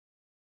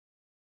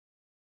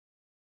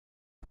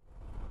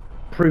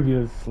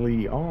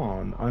Previously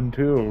on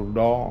Until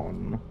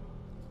Dawn.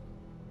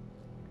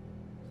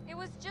 It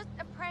was just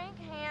a prank,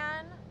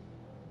 Han.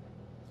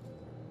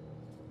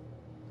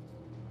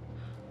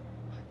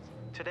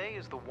 Today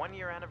is the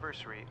one-year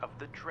anniversary of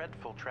the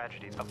dreadful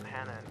tragedy of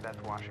Hannah and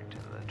Beth Washington,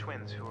 the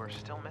twins who are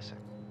still missing.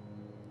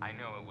 I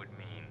know it would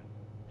mean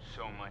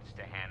so much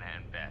to Hannah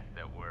and Beth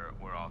that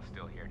we're all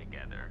still here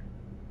together,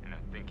 and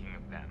I'm thinking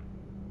of them.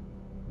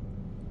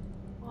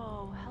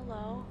 Whoa,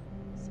 hello.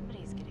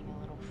 Somebody's getting a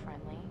little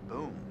friendly.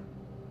 Boom.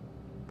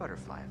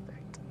 Butterfly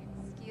effect.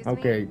 Excuse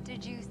Okay. me,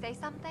 did you say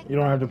something? You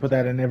don't have to put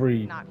that in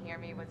every, Not hear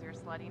me with your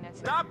sluttiness.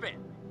 Stop it!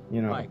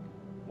 you know, Mike,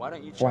 why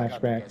don't you check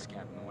out the flashback. guest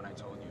cabin, the one I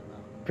told you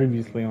about?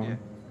 Previously on. Yeah.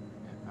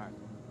 All right.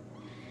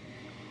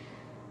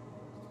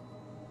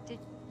 Did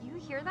you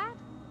hear that?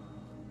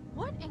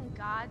 What in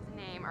God's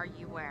name are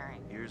you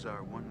wearing? Here's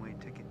our one-way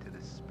ticket to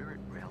the spirit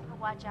realm.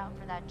 Watch out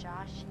for that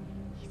Josh.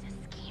 He's a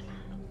schemer.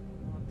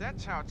 Well,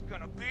 that's how it's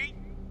gonna be.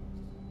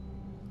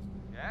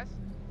 Yes?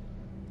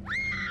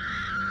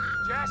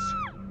 Jess?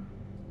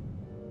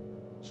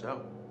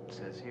 So, it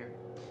says here.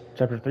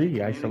 Chapter 3,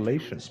 Communicate with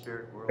Isolation. the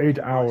spirit world, 8 rise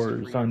to hours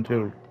free your until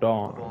mind Of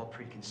dawn. all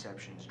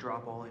preconceptions,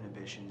 drop all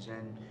inhibitions,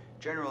 and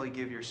generally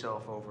give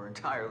yourself over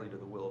entirely to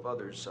the will of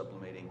others,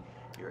 sublimating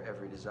your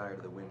every desire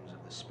to the whims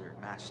of the spirit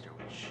master,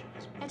 which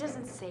is me. It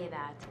doesn't say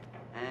that.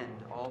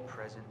 And all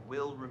present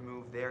will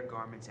remove their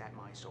garments at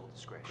my sole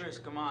discretion. Chris,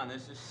 come on,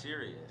 this is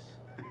serious.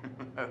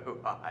 Oh,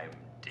 I'm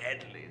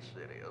deadly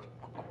serious.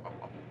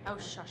 Oh,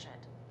 shush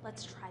it.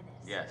 Let's try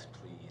this. Yes,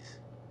 please.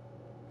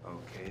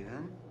 Okay,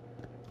 then.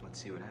 Let's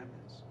see what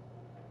happens.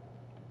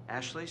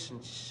 Ashley,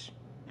 since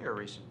you're a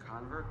recent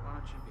convert, why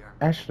don't you be our...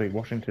 Ashley,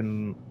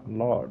 Washington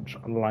Lodge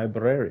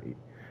Library.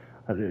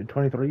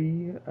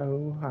 23000.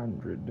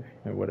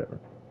 Or whatever.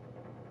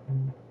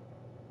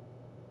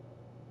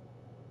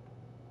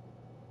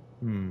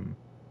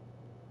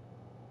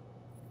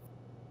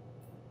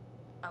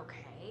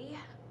 Okay.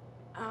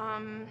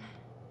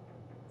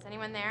 Is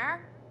anyone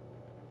there?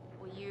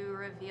 Will you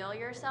reveal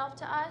yourself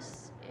to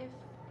us if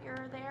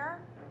you're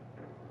there?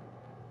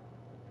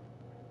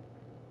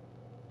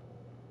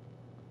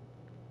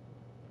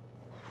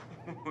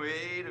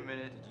 Wait a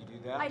minute. Did you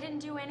do that? I didn't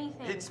do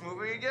anything. It's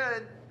moving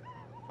again.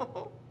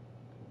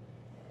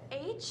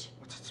 H?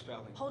 What's it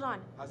spelling? Hold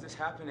on. How's this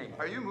happening?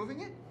 Are you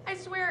moving it? I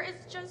swear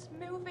it's just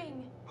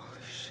moving. Holy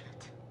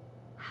shit.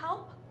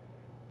 Help?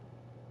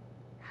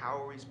 How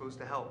are we supposed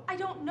to help? I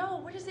don't know.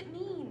 What does it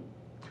mean?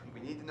 We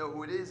need to know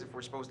who it is if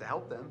we're supposed to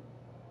help them.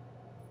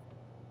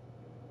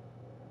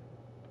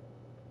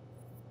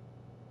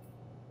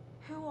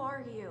 Who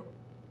are you?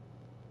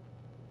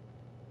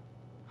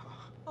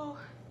 Oh,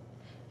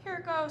 here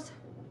it goes.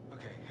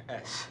 Okay,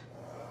 S.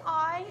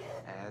 I,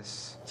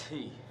 S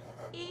T.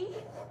 E,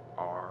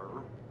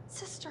 R.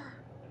 sister.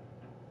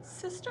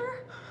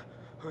 Sister?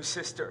 Whose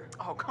sister?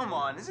 Oh, come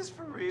on. Is this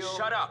for real?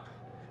 Shut up!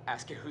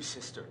 Ask it whose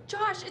sister.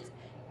 Josh,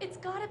 it's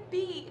gotta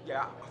be.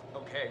 Yeah,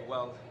 okay,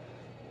 well,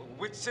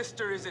 which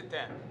sister is it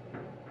then?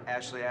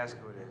 Ashley, ask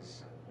who it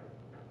is.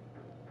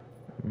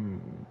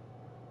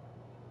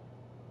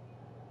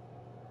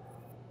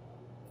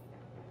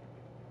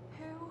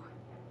 Who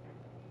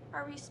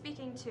are we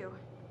speaking to?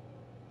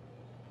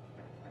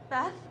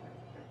 Beth?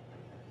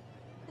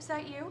 Is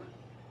that you?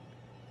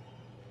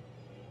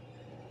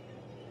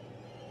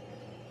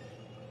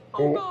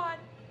 Oh God.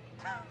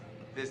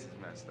 This is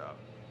messed up.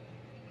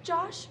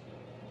 Josh?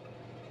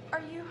 Are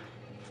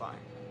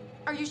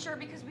you sure?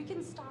 Because we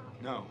can stop.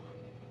 No.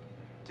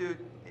 Dude,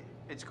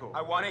 it's cool.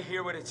 I want to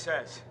hear what it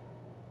says.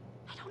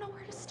 I don't know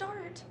where to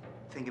start.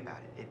 Think about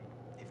it.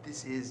 If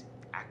this is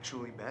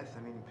actually Beth,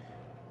 I mean,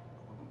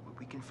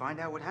 we can find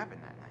out what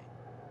happened that night.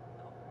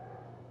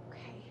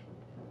 Okay.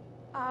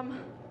 Let me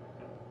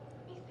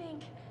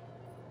think.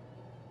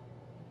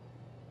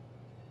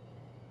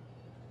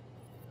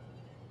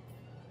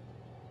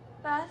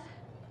 Beth,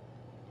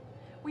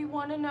 we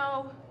want to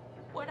know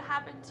what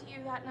happened to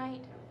you that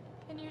night.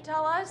 Can you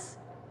tell us?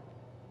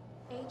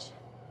 H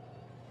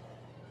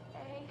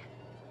A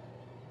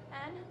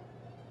N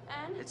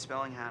N. It's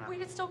spelling Hannah.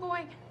 Wait, it's still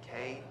going.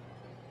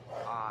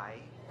 K-I.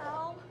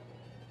 L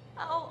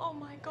L. Oh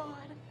my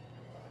God.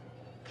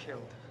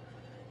 Killed.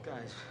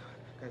 Guys,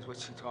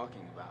 what's she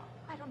talking about?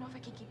 I don't know if I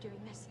can keep doing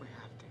this. We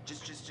have to.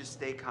 Just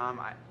stay calm.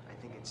 I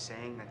think it's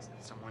saying that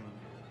someone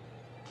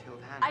killed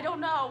Hannah. I don't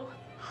know.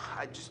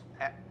 I just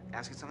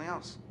ask it something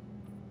else.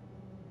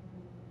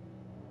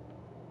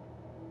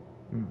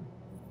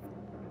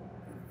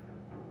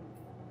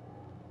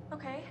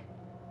 Okay.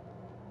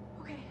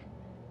 Okay.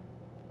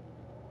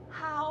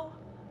 How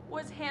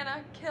was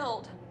Hannah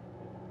killed?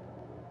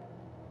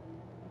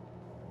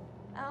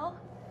 L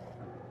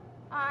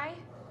I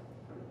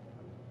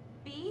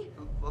B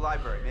The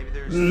library. Maybe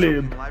there's Lib. something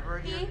in the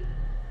library P here?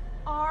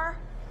 R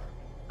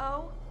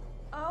O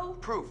O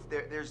Proof.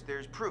 There's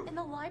proof. in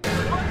the library.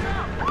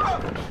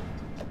 Oh no!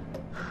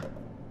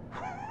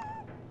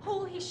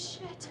 Holy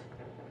shit.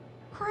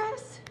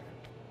 Chris.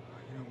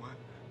 You know what?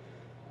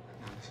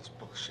 No, this is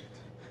bullshit.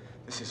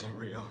 This isn't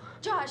real.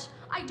 Josh,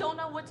 I don't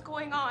know what's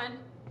going on.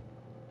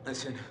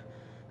 Listen,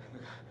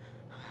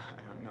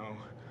 know.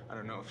 I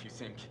don't know if you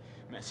think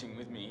messing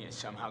with me is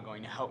somehow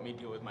going to help me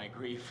deal with my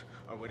grief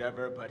or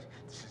whatever, but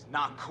this is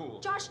not cool.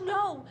 Josh,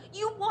 no!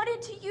 You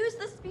wanted to use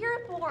the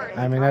spirit board!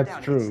 I mean, Calm that's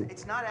down. true.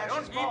 It's not I Ash's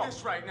don't need fault.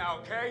 this right now,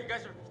 okay? You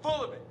guys are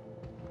full of it.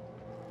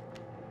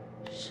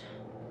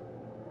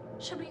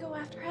 Should we go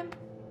after him?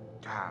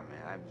 Ah,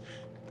 man,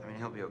 I mean,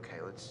 he'll be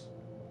okay. Let's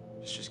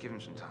just give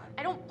him some time.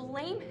 I don't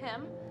blame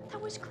him.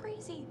 That was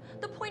crazy.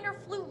 The pointer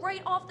flew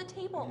right off the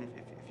table. And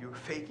if you were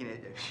faking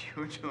it,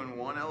 you were doing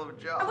one hell of a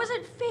job. I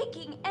wasn't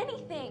faking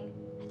anything.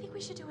 I think we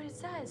should do what it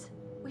says.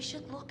 We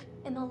should look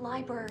in the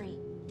library.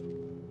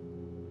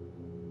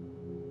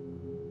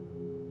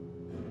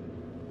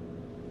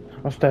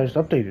 Our status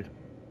updated.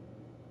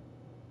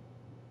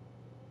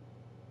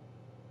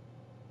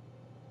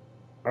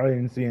 I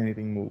didn't see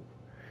anything move.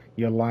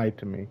 You lied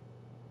to me.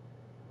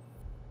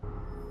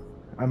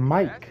 A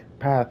mic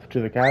path to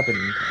the cabin.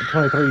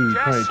 23,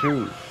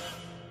 22.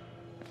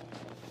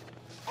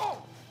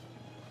 Oh!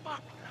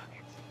 Fuck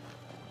nuggets.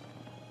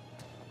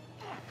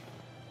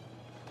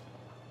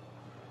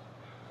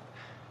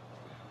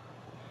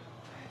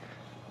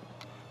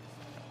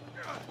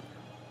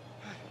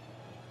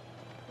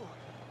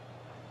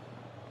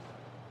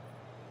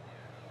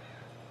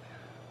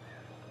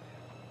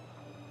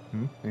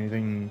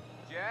 Anything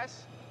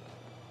Jess?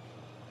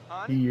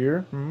 Hon?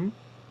 here?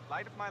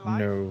 Light of my life?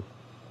 No.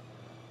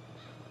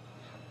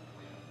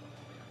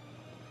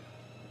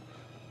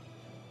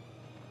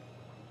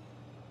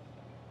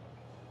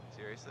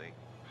 Seriously?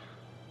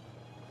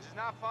 This is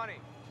not funny.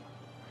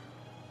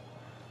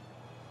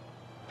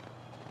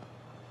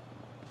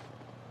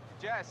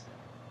 Jess?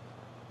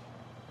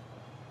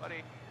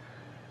 Buddy,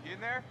 you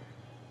in there?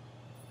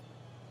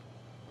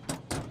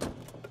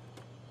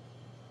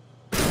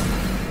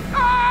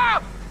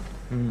 Ah!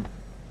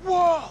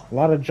 Whoa! A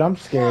lot of jump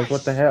scares.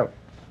 What the hell?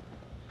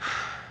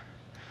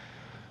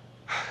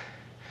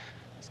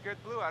 Scared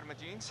the blue out of my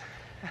jeans.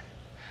 The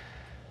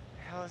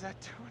hell is that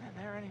doing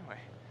in there anyway?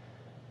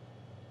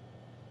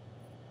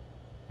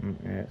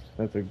 Yes,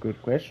 that's a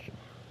good question.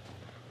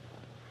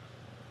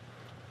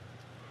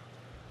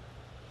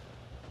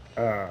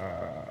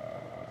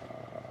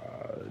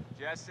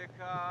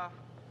 Jessica?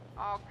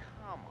 Oh,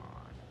 come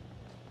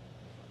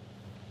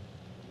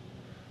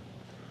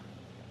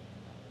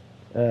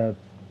on.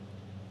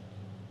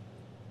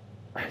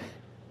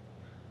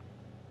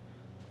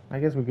 I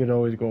guess we could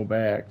always go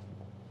back.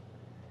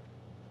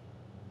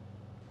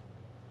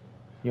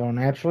 You know,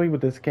 naturally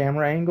with this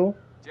camera angle,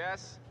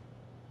 Jess?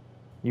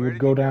 you Where would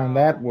did go you down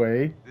go? that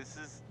way, This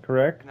is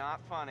correct?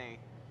 not funny.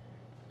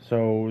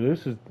 So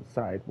this is the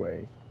side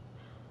way.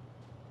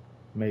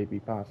 Maybe,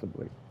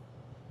 possibly.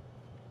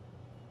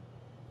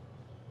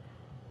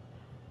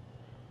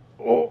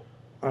 Oh,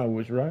 I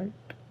was right.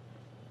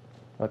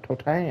 A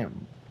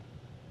totem.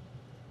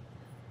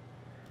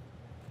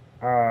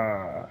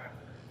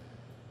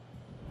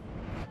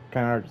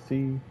 Kind of hard to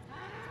see.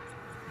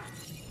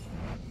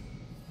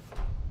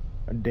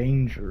 A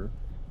danger.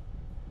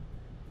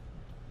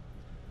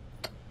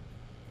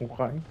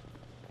 Okay.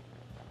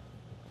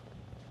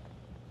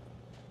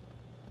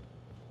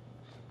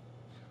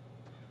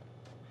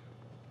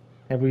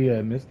 Have we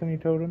missed any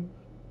totems?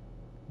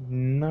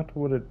 Not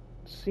what it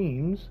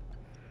seems.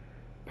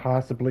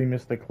 Possibly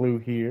missed a clue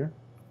here.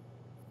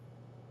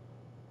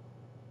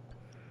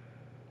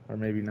 Or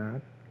maybe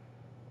not.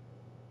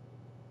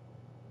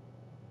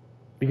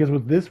 Because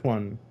with this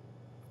one,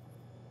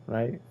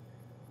 right?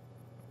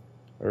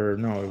 Or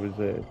no, it was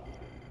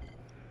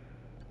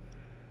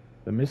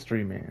the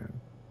Mystery Man.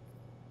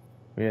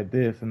 We had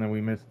this, and then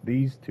we missed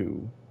these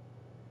two.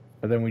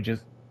 But then we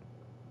just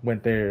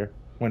went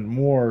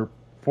more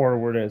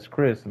forward as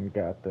Chris and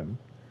got them.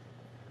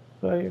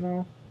 So, you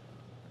know,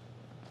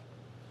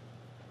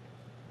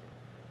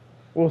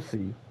 we'll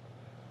see.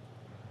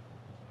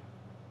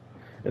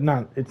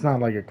 It's not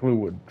like a clue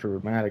would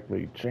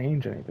dramatically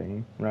change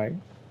anything, right?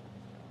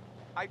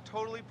 I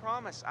totally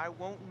promise I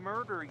won't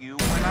murder you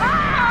when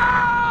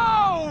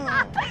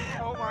I...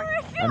 Oh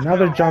my...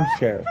 Another jump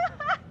scare.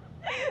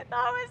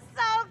 That was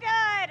so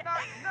good!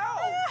 No!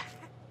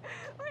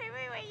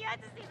 Wait, you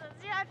had to see this.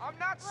 You had to... I'm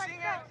not Let's seeing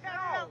go. it!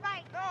 No,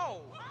 right.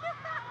 No!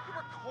 You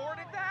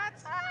recorded that?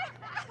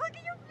 Look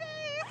at your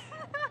face!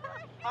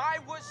 I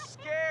was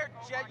scared,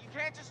 Jet. You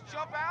can't just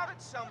jump out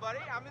at somebody.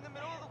 I'm in the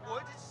middle of the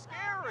woods. It's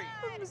scary.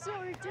 I'm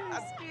sorry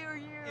to scare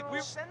you. If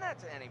you send that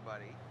to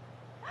anybody,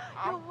 You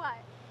I'm what?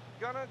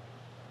 gonna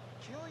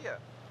kill you.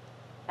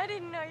 I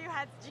didn't know you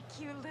had such a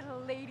cute little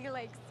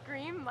ladylike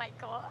scream,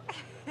 Michael.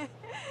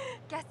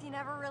 Guess you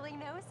never really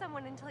know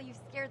someone until you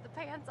scared the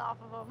pants off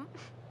of them.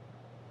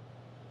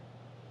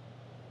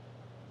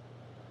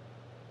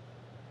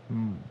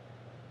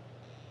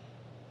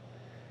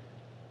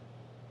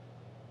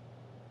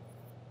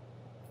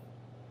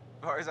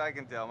 As far as I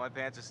can tell, my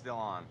pants are still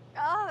on.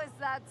 Oh, is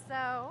that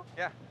so?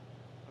 Yeah.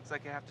 Looks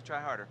like you have to try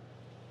harder.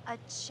 A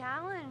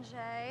challenge,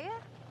 eh?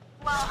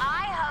 Well,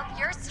 I hope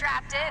you're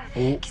strapped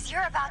in, because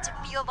you're about to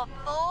feel the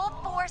full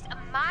force of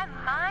my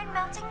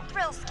mind-melting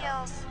thrill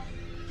skills.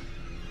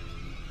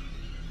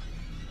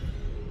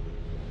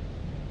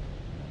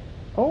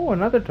 Oh,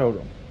 another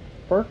totem.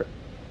 Perfect.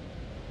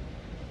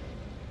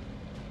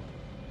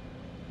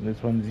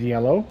 This one's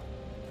yellow.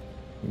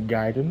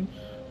 Guidance.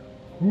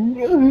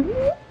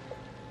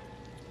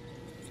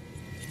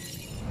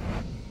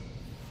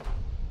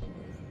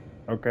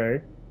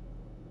 Okay.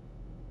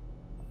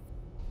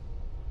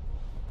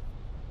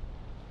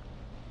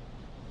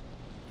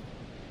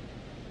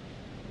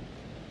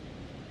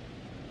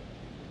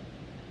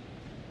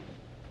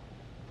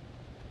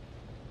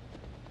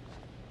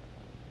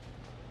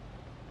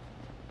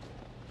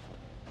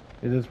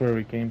 Is this where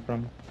we came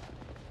from?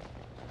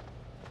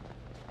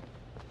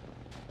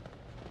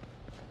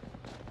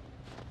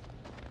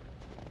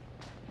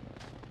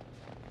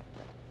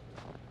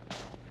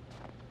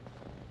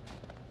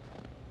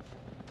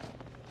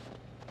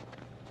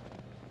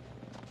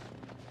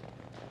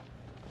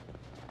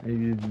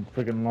 Maybe a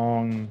freaking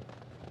long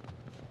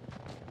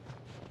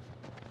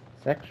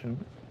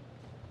section.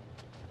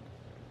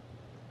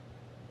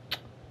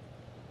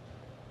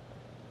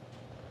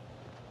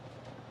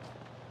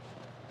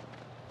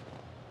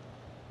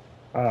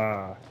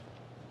 Ah.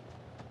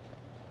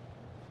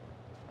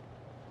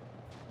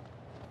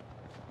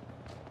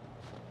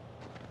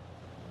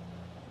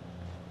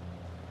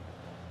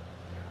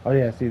 Oh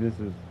yeah, see this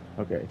is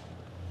okay.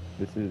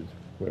 This is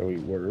where we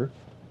were.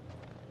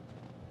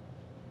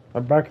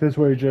 I'm back this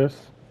way,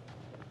 Jess.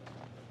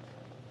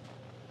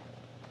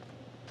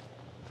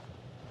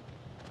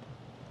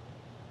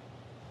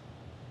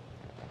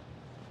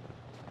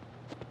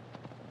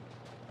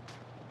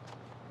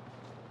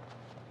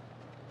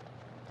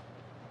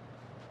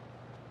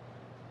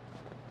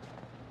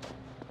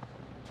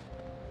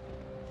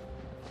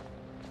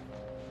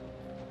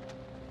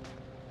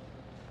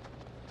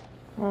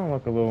 Oh,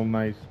 look, a little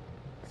nice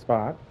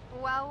spot.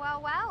 Well,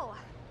 well, well.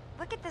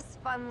 Look at this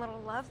fun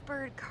little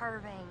lovebird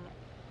carving.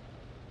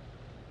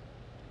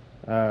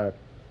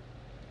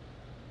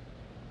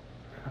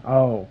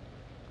 Oh,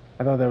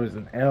 I thought that was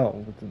an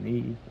L with an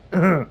E.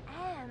 M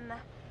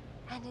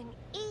and an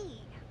E.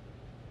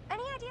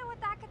 Any idea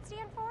what that could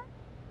stand for?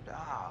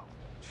 Oh,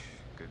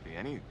 could be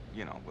any,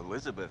 you know,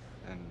 Elizabeth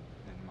and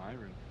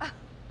Myron.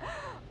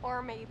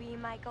 Or maybe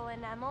Michael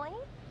and Emily?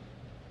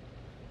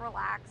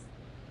 Relax.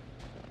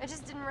 I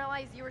just didn't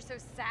realize you were so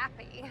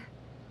sappy.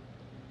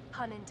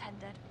 Pun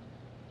intended.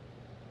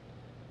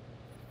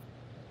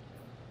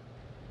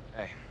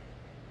 Hey,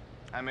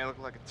 I may look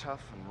like a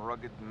tough and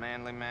rugged,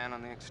 manly man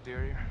on the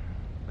exterior,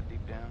 but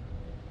deep down,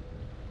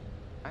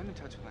 I'm in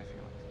touch with my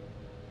feelings.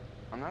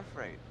 I'm not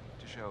afraid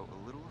to show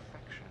a little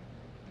affection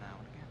now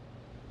and again.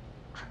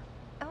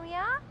 Oh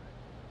yeah?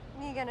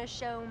 You gonna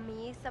show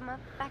me some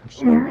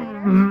affection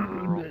later?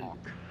 Girl, all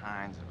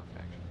kinds of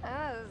affection.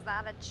 Oh, is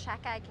that a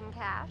check I can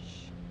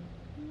cash?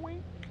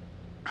 Wink.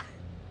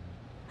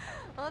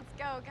 Let's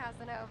go,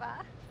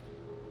 Casanova.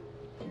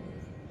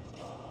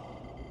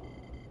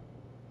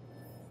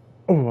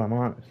 Oh, I'm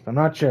honest. I'm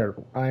not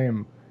charitable. I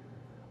am,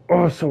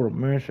 oh, so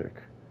romantic.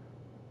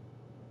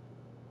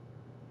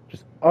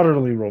 Just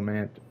utterly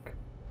romantic.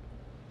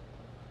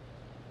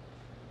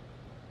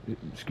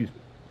 Excuse me.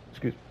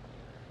 Excuse me.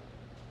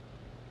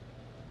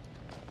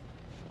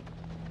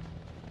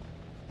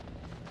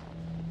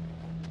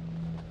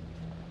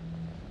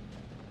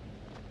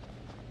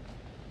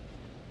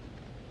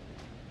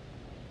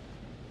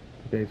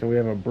 Okay, so we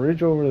have a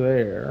bridge over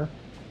there.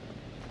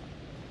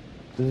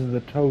 This is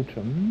the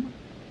totem.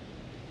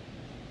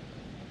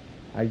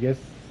 I guess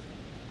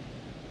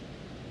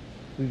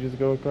we just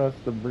go across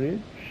the bridge.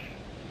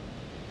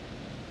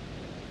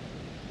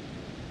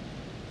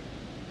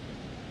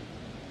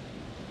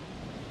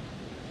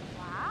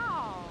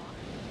 Wow.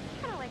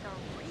 It's kind of like a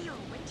real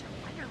winter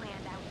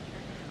wonderland out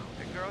here now.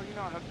 Hey, girl, you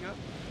know I'll hook you up.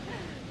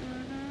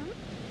 Mm-hmm.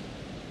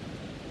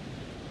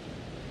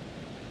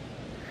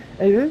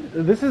 Hey,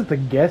 this is the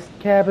guest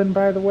cabin,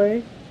 by the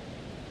way.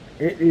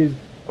 It is,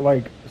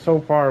 like, so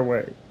far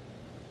away.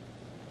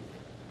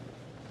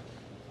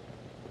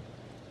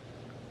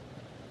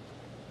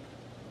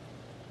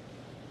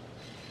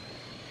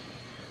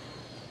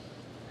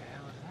 The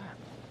hell is that?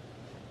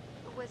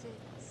 Was it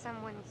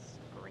someone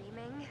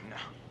screaming? No.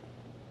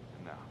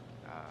 No.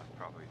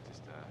 Probably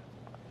just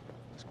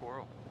a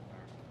squirrel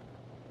or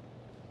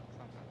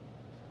something.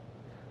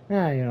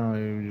 Yeah, you know,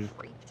 it just,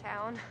 Creep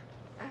town.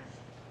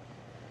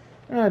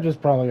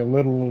 just probably a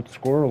little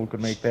squirrel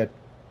could make that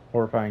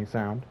horrifying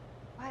sound.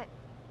 What?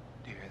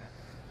 Do you hear that?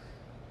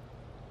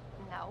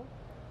 No.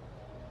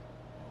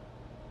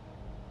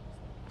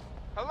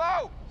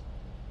 Hello?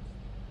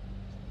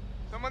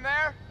 Someone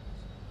there?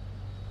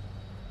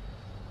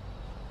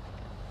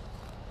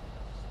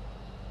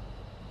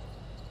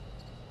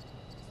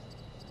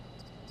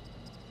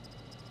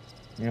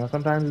 You know,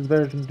 sometimes it's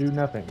better to do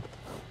nothing.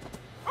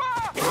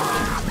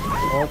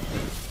 Oh,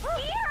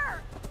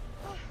 Here!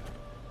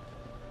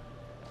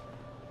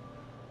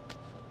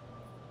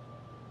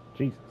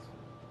 Jesus.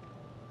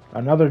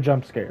 Another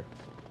jump scare.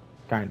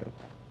 Kind of.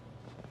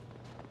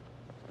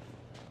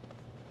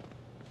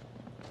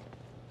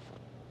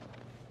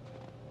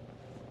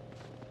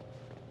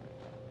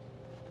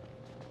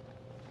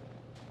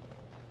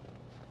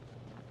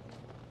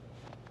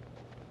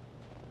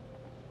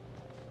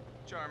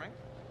 charming.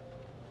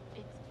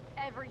 It's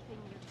everything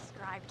you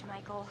described,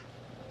 Michael.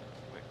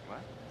 Wait, what?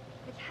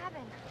 The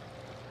cabin.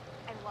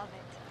 I love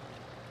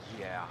it.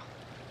 Yeah.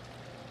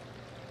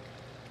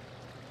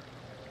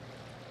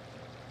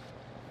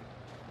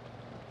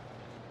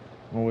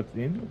 Oh, it's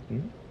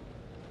in?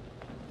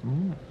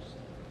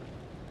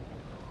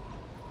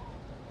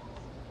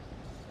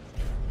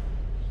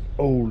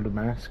 Old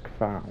mask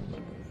found.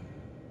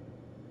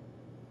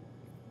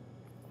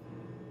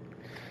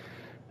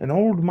 An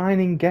old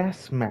mining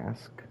gas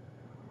mask.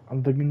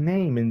 The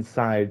name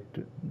inside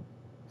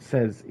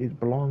says it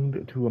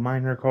belonged to a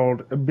miner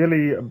called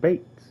Billy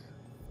Bates.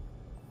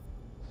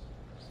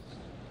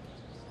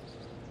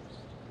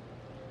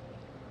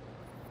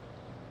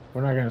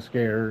 We're not gonna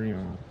scare her, you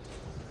know.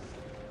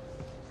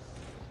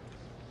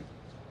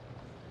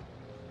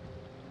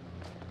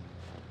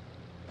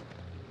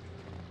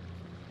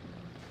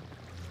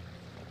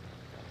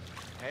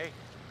 Hey,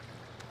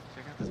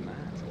 check out this mask.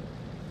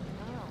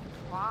 Ew,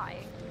 why?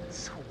 It's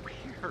so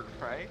weird,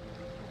 right?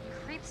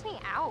 It creeps me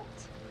out.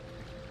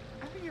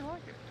 I think you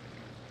like it.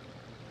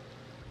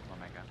 Oh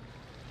my god.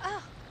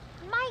 Ugh,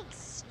 Mike,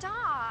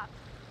 stop.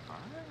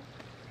 Alright.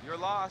 Your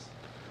loss.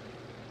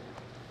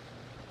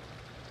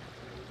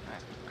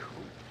 Nice,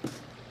 cool.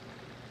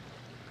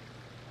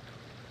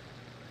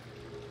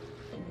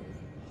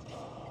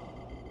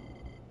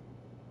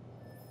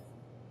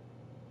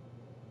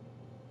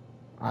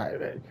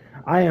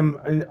 I am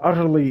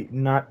utterly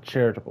not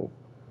charitable.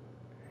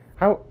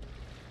 How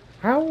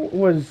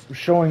was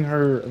showing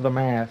her the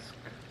mask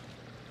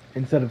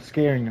instead of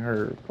scaring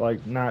her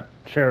like not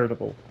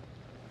charitable?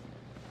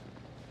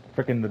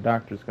 Frickin' the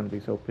doctor's gonna be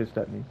so pissed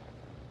at me.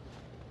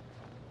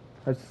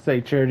 I say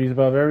charity's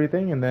above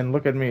everything, and then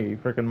look at me.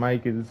 Frickin'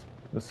 Mike is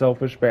a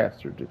selfish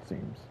bastard, it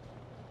seems.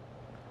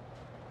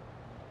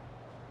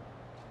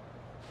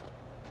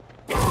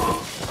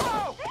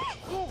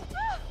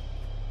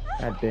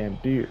 That damn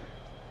deer.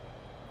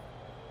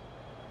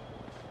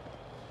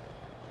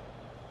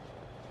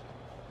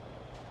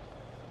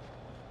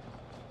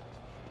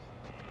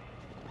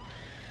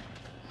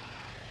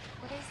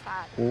 What is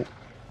that? Oh,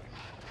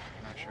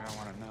 I'm not sure I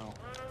want to know.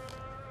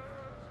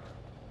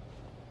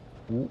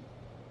 oh.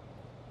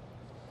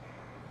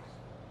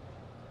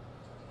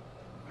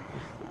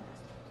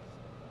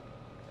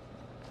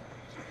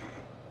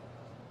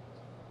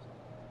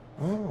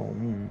 Oh,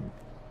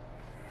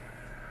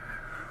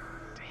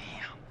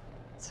 Damn.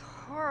 It's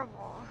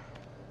horrible.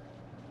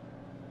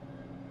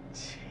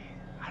 Gee,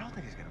 I don't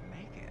think he's gonna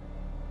make it.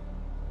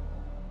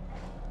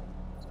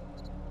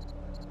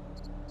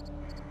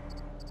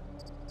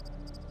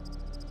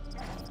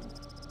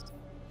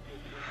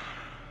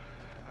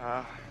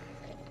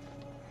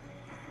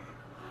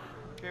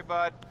 Okay,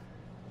 bud.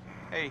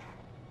 Hey.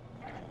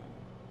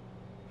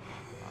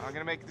 I'm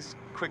gonna make this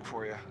quick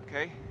for you,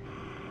 okay?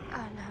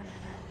 Oh,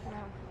 no.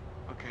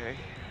 Okay,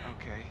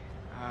 okay.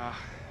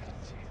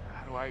 Gee,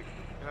 how do I,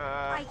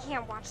 I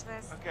can't watch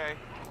this. Okay.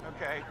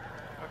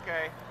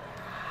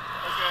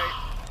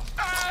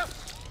 Ah!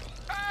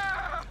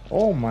 Ah!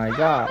 oh my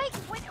God. Mike,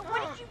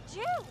 what did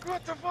you do?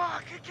 What the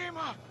fuck? It came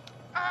up.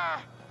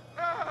 Ah!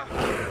 Ah!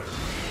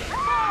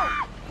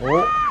 Oh, Oh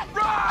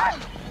Run!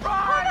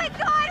 Run! my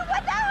god,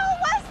 what the hell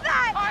was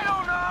that? I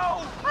don't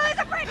know! Oh, there's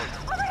a bridge!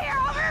 Over here!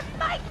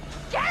 Mike,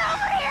 get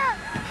over here!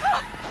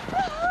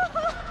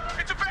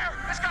 It's a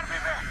bear! It's gotta be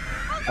a bear!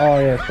 oh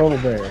yeah, total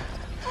bear.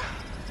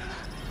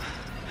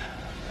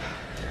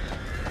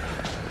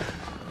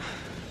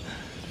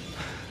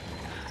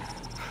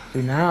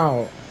 See,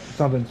 now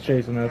something's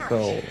chasing us,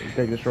 so we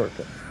take the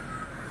shortcut.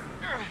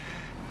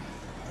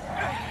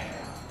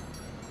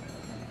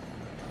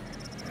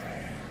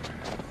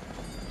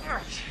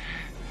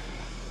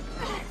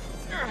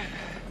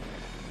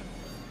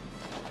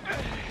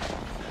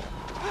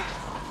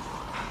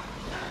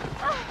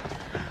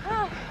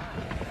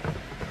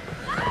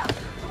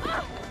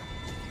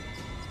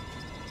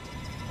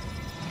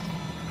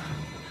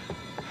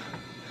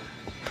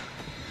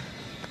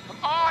 Come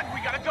on!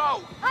 We gotta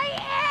go! I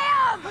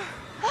am!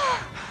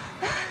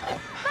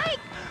 Mike,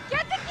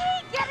 get the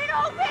key! Get it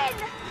open!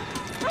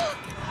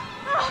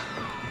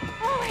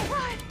 Oh my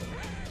god!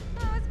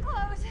 That was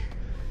close.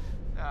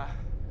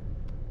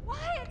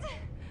 What?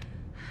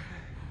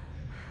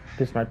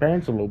 Pissed my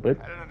pants a little bit.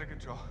 Had it under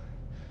control.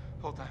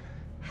 Whole time.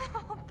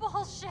 Oh,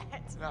 bullshit.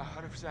 No,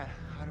 100%. 100%.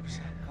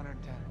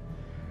 110.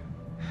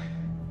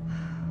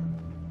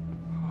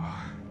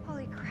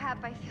 Holy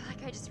crap, I feel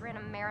like I just ran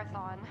a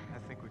marathon. I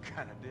think we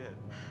kinda did.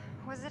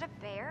 Was it a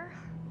bear?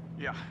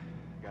 Yeah,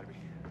 gotta be.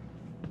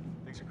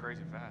 Things are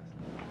crazy fast.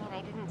 I mean,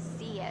 I didn't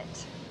see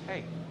it.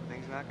 Hey,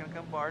 things not gonna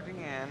come barging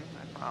in,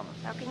 I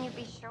promise. How can you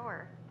be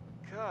sure?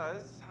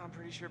 Because I'm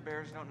pretty sure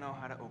bears don't know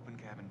how to open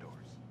cabin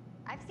doors.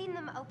 I've seen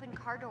them open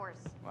car doors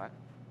What?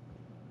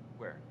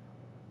 Where?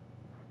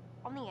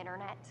 on the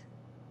internet.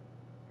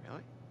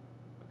 Really?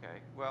 Okay,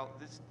 well,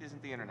 this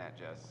isn't the internet,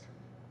 Jess.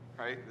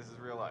 Right? This is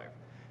real life.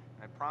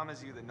 And I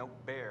promise you that no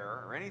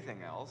bear or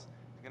anything else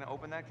is gonna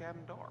open that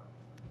cabin door.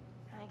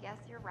 I guess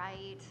you're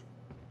right.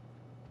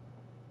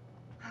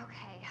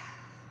 Okay.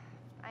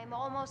 I'm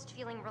almost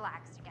feeling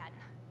relaxed again.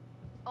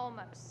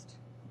 Almost.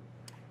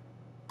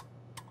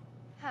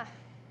 Huh.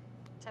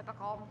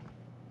 Typical.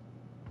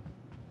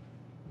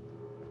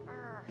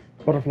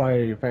 Butterfly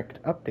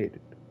effect updated.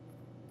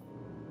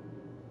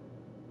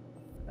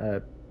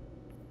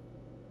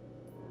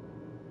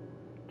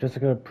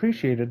 Jessica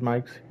appreciated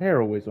Mike's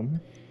heroism.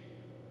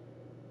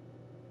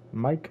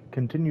 Mike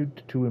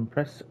continued to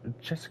impress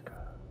Jessica.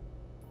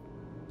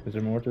 Is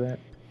there more to that?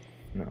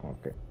 No,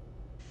 okay.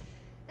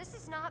 This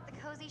is not the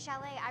cozy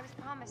chalet I was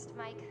promised,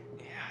 Mike.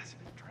 Yeah, it's a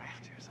bit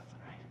drafty or something,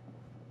 right?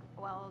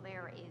 Well,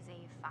 there is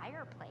a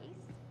fireplace.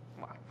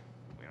 Well,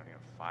 we don't need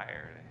a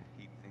fire to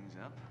heat things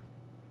up.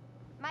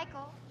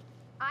 Michael,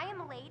 I am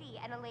a lady,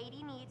 and a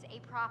lady needs a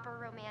proper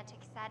romantic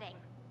setting.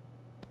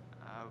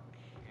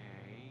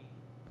 Okay.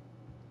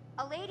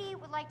 A lady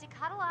would like to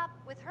cuddle up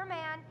with her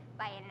man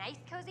by a nice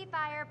cozy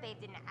fire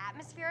bathed in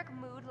atmospheric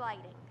mood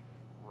lighting.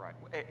 Right.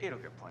 Well, it'll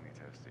get plenty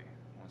toasty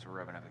once we're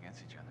rubbing up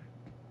against each other.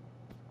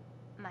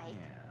 Mike,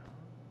 Yeah.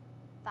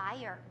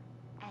 fire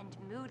and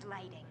mood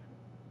lighting.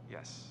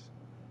 Yes,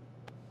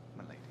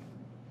 my lady.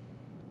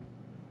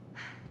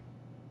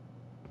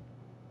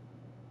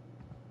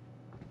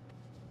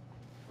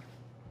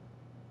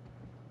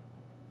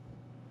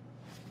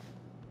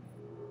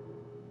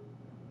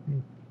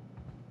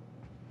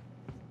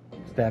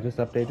 Status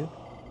updated.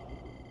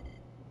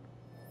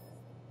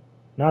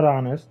 Not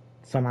honest,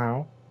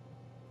 somehow.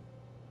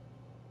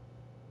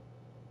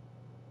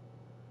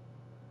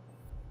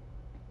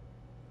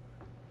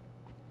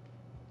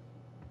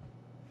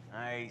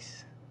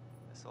 Nice.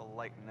 This'll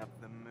lighten up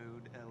the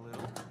mood a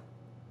little.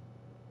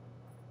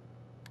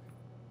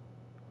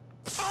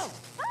 Oh!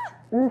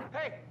 Oof.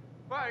 Hey!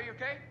 What, are you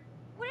okay?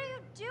 What are you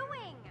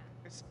doing?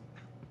 It's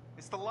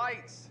the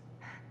lights.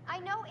 I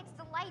know it's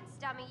the lights,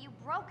 dummy. You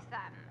broke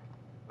them.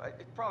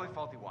 It's probably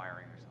faulty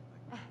wiring or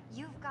something.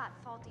 You've got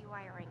faulty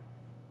wiring.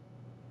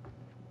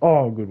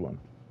 Oh, good one.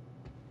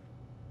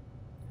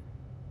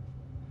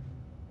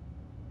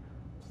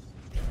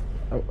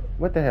 Oh,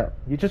 what the hell?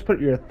 You just put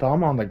your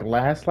thumb on the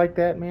glass like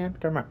that, man?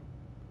 Come on.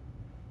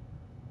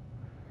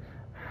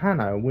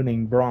 Hannah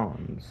winning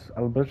bronze.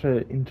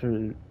 Alberta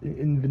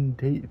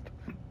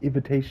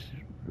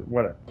invitation.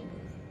 What?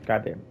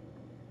 Goddamn.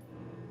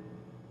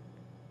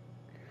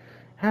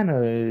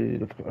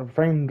 Hannah, a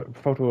framed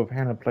photo of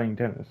Hannah playing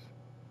tennis.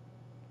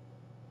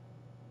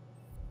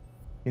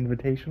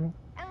 Invitational?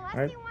 Unless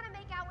Right? you want to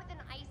make out with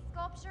an ice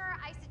sculpture,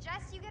 I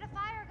suggest you get a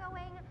fire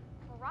going.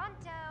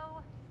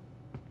 Pronto.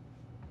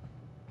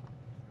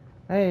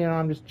 Hey,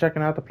 I'm just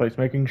checking out the place,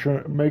 making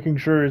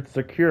sure it's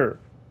secure.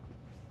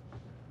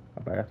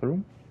 A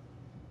bathroom.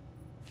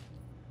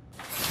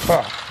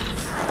 Ah.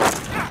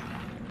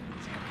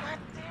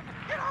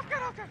 Get off!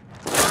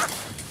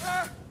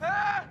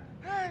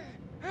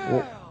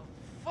 Oh.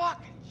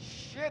 Fucking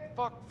shit!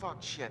 Fuck,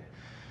 shit.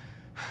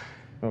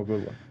 Oh,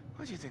 good one.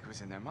 What do you think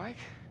was in there, Mike?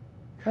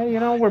 Hey,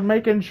 we're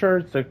making sure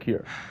it's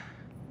secure.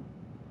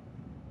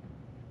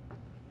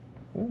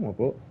 Ooh, a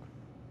book.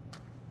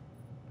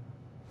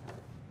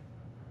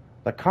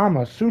 The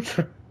Kama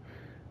Sutra.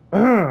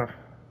 Well,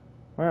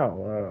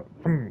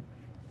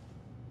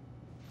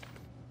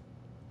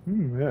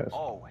 yes.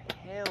 Oh,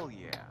 hell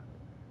yeah.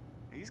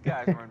 These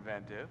guys were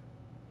inventive.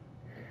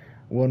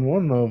 When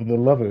one of the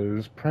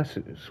lovers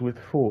presses with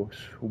force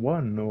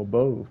one or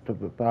both of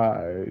the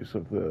thighs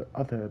of the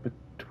other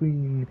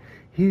between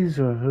his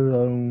or her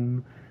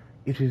own,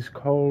 it is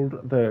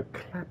called the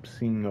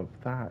clasping of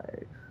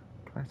thighs.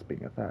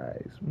 Clasping of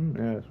thighs.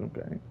 Yes,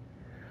 okay.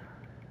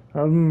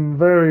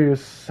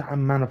 Various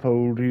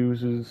manifold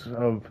uses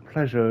of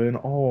pleasure in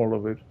all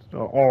of it.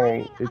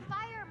 Lighting a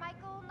fire,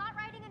 Michael, not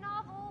writing a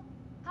novel.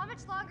 How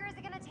much longer is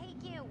it going to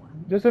take you?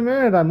 Just a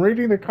minute, I'm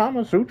reading the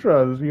Kama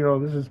Sutras.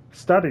 This is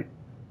study.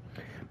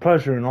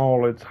 Pleasure in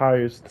all its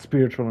highest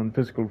spiritual and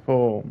physical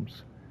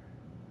forms.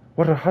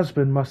 What a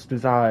husband must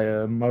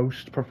desire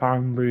most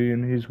profoundly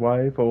in his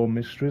wife or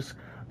mistress,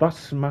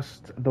 thus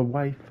must the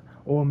wife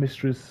or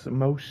mistress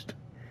most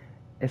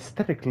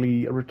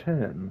aesthetically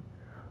return.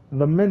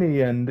 The many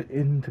and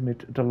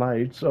intimate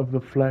delights of the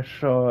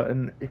flesh are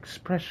an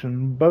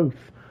expression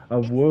both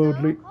of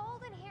worldly... It's so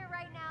cold in here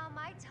right now,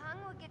 my tongue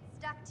will get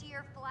stuck to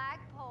your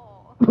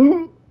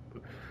flagpole.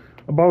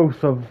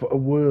 both of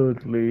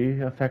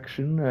worldly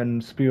affection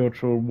and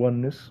spiritual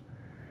oneness.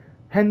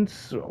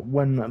 Hence,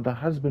 when the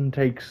husband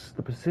takes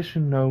the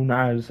position known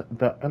as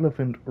the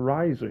elephant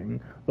rising,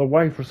 the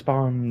wife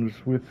responds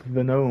with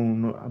that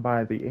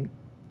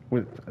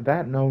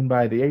known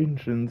by the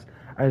ancients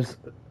as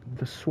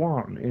the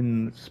swan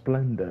in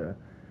splendor.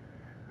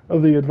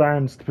 The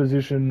advanced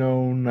position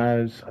known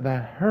as the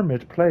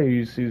hermit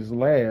plays his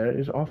lair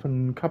is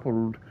often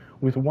coupled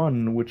with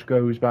one which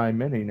goes by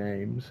many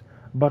names,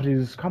 but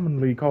is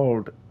commonly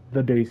called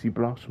the daisy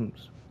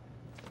blossoms.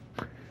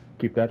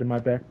 Keep that in my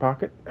back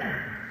pocket.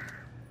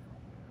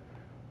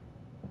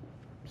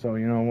 So,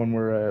 when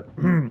we're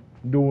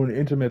doing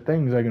intimate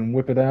things, I can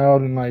whip it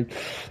out and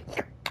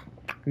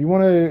you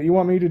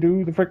want me to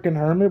do the frickin'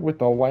 hermit with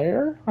the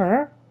lair?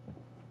 Huh?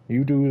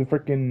 You do the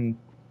frickin'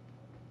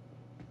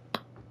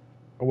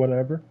 or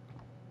whatever.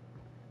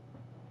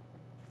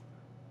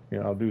 Yeah,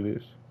 I'll do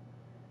this.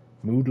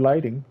 Mood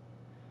lighting.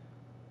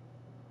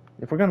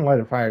 If we're gonna light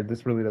a fire,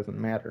 this really doesn't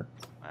matter.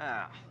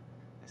 Well,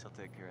 this'll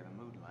take care of the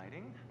mood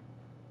lighting.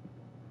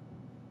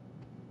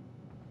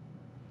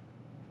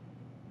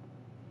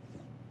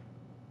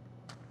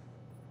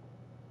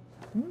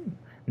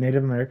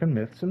 Native American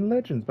Myths and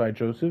Legends by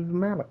Joseph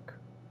Malik.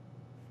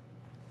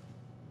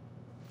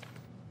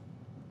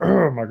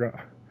 Oh my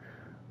god.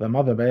 The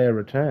mother bear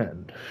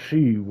returned.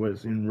 She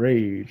was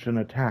enraged and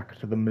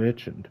attacked the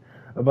merchant,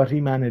 but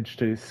he managed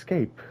to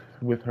escape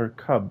with her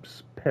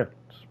cub's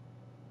pets.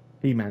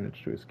 He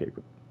managed to escape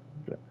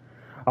it.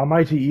 A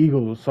mighty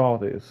eagle saw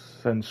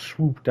this and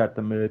swooped at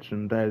the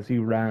merchant as he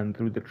ran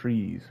through the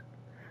trees,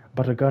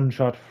 but a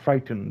gunshot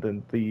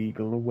frightened the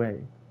eagle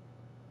away.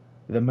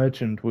 The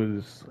merchant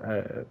was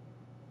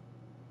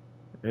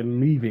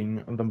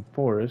leaving the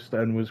forest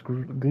and was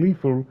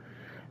gleeful,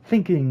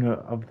 thinking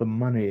of the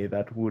money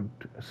that would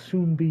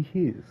soon be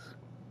his.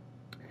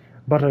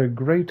 But a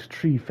great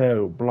tree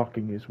fell,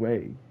 blocking his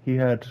way. He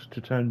had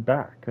to turn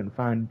back and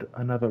find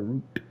another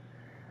route,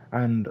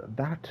 and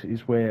that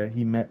is where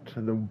he met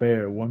the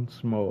bear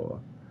once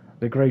more.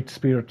 The Great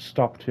Spirit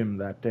stopped him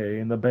that day,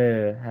 and the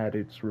bear had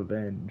its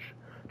revenge.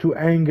 To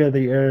anger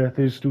the earth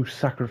is to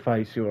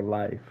sacrifice your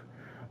life.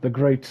 The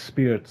Great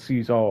Spirit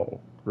sees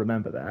all.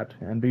 Remember that,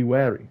 and be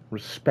wary.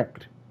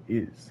 Respect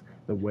is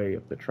the way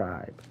of the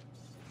tribe.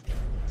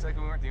 Looks like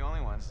we weren't the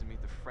only ones to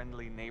meet the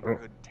friendly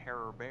neighborhood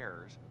terror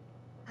bears.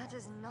 That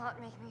does not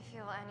make me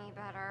feel any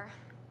better.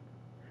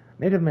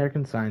 Native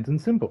American signs and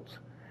symbols.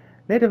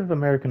 Native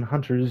American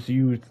hunters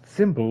used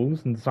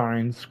symbols and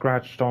signs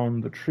scratched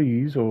on the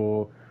trees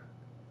or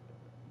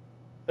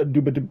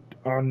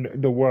on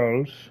the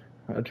walls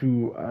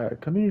to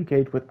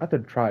communicate with other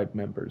tribe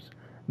members.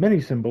 Many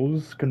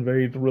symbols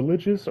conveyed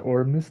religious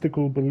or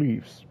mystical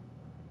beliefs.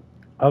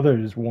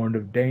 Others warned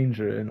of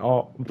danger and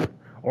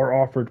or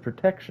offered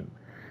protection,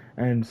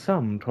 and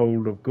some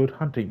told of good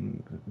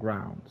hunting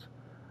grounds.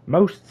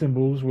 Most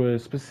symbols were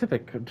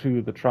specific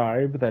to the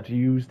tribe that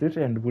used it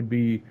and would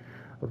be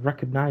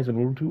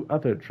recognizable to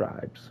other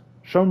tribes.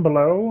 Shown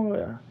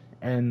below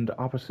and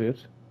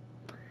opposite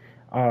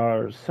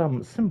are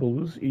some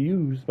symbols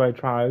used by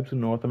tribes in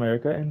North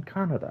America and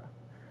Canada.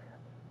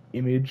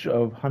 Image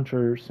of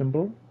hunter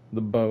symbol, the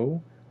bow,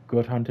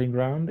 good hunting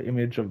ground.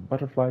 Image of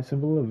butterfly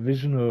symbol, a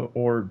vision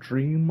or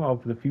dream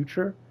of the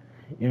future.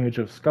 Image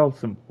of skull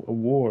symbol, a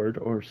ward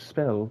or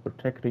spell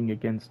protecting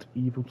against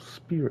evil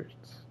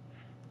spirits.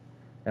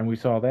 And we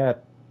saw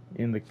that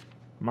in the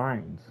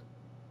mines.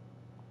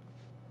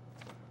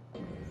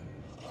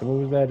 So what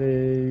was that?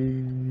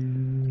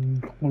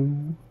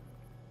 Clue?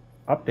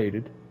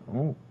 Updated.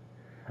 Oh.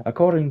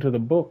 According to the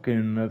book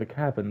in the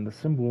cabin, the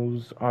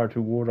symbols are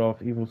to ward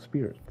off evil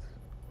spirits.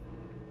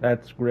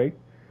 That's great.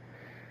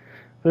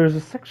 There's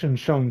a section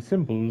showing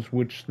symbols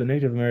which the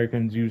Native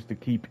Americans used to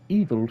keep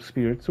evil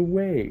spirits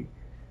away.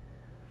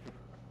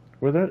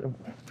 Was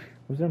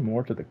there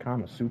more to the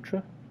Kama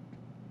Sutra?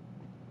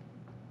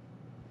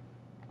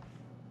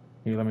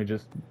 Here, let me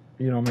just,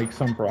 make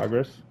some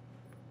progress.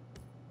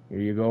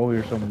 Here you go,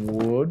 here's some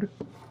wood.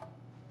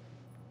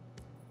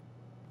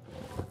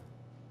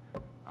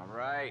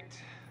 Alright,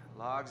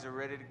 logs are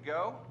ready to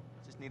go.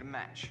 Just need a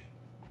match.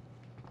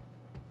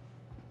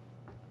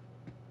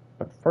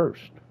 But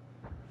first,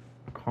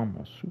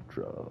 Kama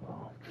Sutra.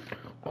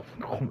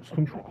 Kama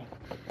Sutra.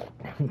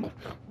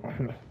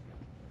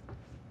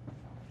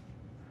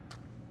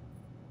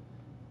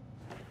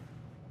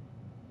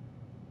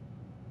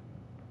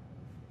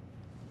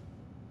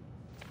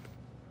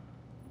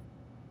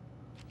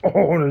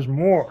 Oh, there's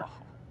more.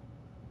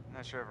 I'm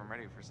not sure if I'm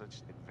ready for such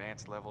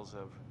advanced levels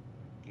of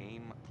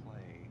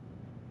gameplay.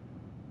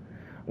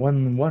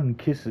 When one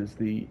kisses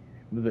the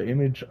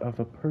image of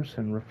a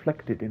person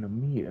reflected in a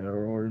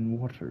mirror or in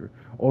water,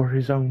 or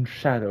his own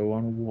shadow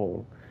on a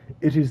wall,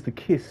 it is the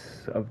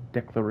kiss of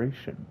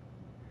declaration.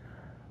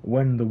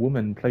 When the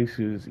woman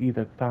places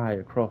either thigh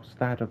across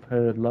that of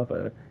her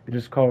lover, it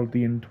is called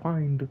the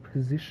entwined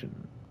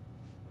position.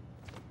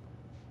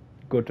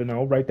 Good to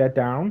know. Write that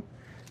down.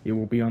 It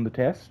will be on the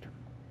test.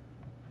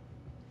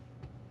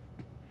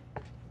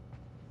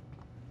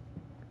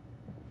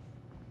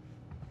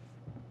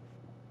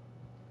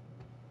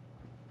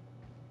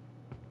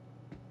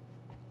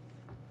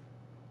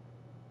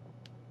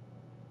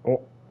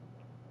 Oh.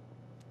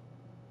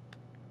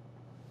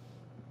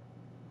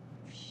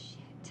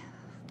 Shit.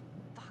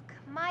 Fuck.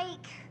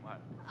 Mike!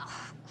 What?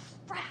 Oh,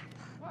 crap.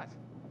 What?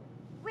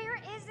 Where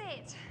is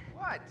it?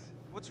 What?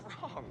 What's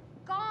wrong?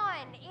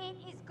 Gone. It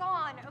is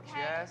gone,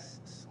 okay?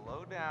 Just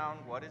slow down.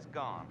 What is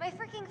gone? My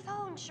freaking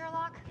phone,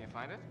 Sherlock. Can't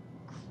find it?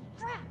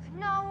 Crap.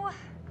 No.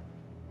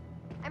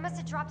 I must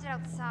have dropped it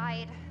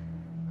outside.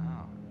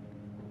 Oh.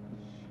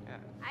 Shit.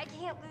 I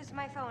can't lose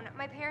my phone.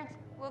 My parents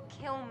will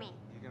kill me.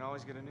 You can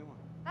always get a new one.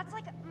 That's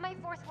like my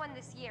 4th one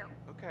this year.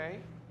 Okay.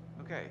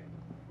 Okay.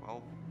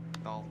 Well,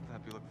 I'll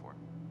have you look for it.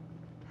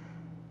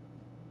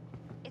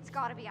 It's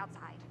gotta be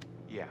outside.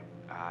 Yeah,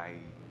 I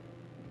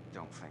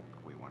don't think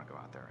we want to go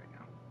out there right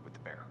now with the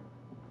bear.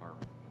 or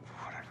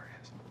whatever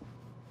it is.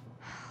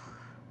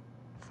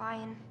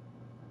 Fine.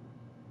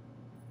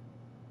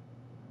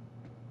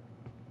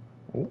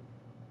 Oh,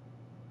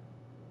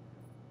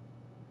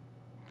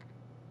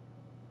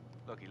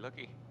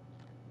 Looky.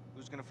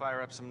 Who's gonna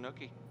fire up some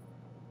nookie?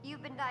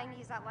 You've been dying to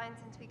use that line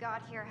since we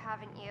got here,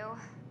 haven't you?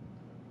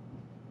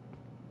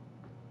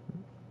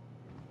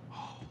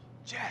 Oh,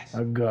 Jess!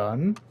 a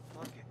gun.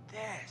 Look at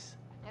this!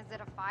 Is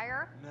it a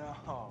fire?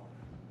 No,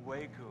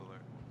 way cooler.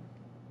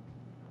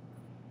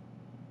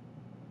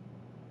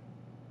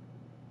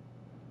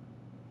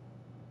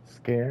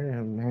 Scare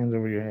him, hands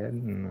over your head.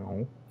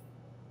 No.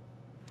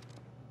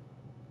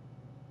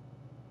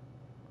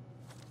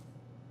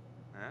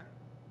 Huh?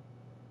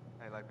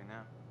 How you like me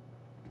now?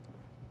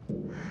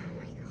 Oh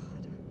my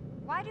god.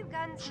 Why do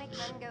guns make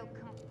men go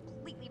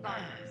completely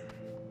bonkers?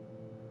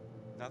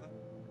 Nothing?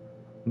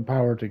 The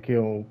power to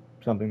kill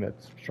something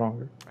that's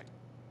stronger Right.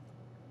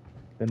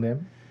 than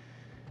them.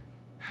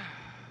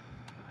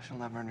 She'll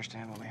never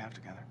understand what we have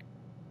together.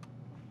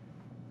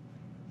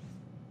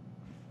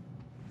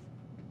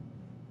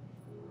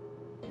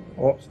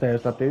 Oh,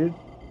 status updated.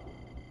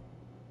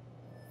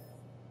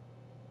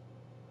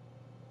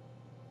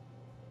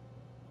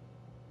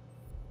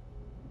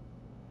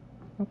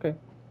 Okay.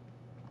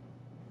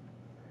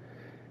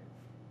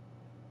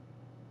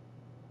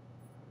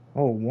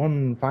 Oh,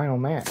 one final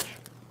match.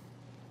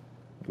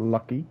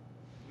 Lucky.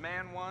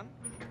 Man 1,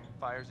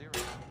 fire 0.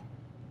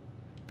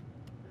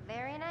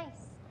 Very nice.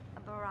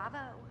 Bravo.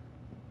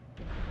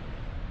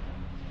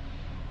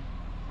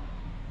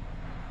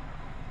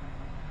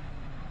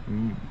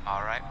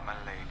 All right, my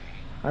lady.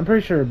 I'm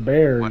pretty sure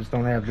bears What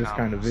don't have this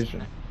kind of comes vision.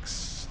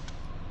 next?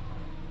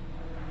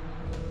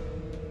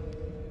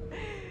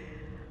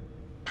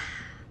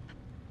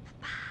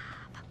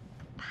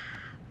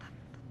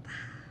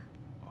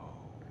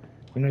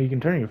 You know, you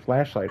can turn your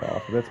flashlight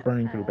off, but that's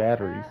burning through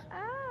batteries.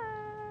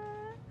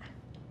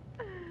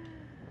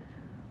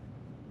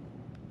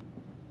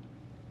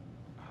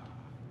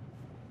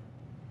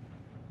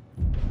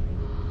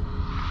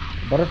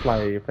 Butterfly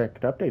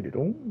effect updated.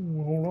 Oh,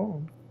 hold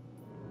on.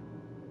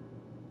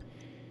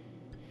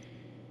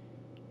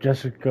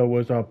 Jessica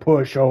was a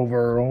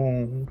pushover.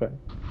 Oh, okay.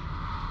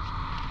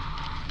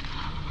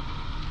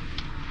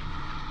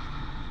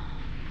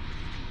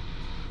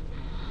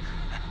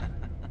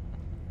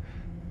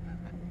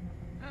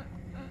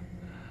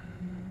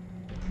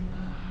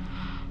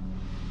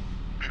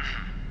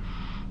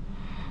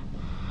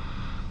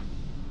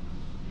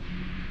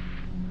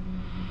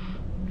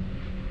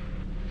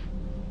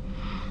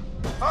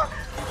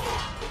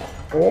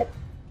 Oh.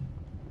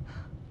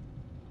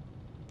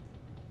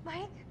 Mike?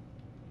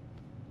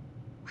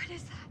 What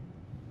is that?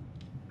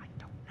 I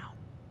don't know.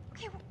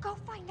 Okay, well, go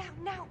find out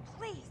now,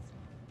 please.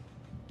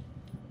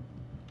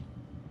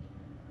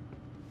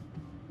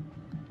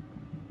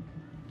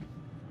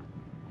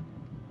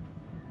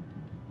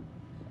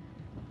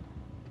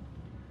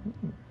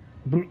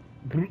 Bloop,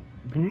 bloop,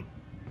 bloop.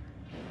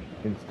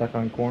 Getting stuck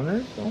on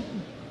corners. Oh.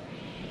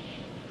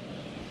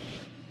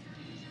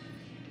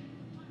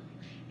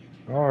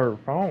 Oh, her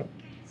phone.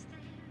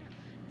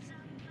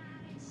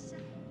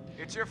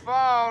 It's your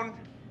phone.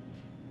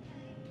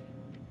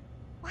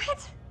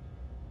 What?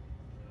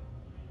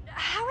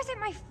 How is it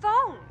my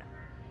phone?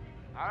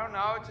 I don't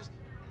know. It just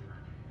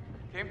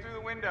came through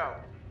the window.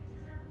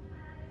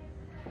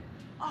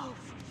 Oh,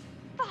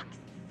 for fuck's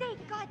sake,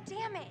 god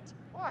damn it.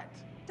 What?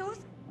 Those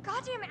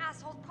goddamn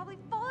assholes probably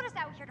followed us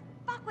out here to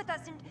fuck with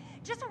us, and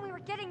just when we were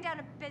getting down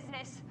to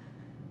business.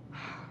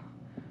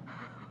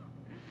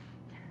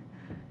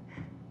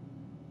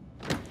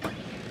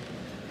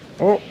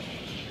 Oh.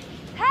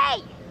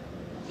 Hey!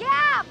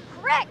 Yeah,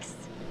 pricks!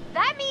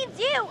 That means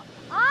you!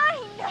 I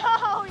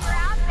know you're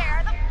out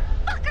there! The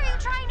fuck are you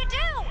trying to do?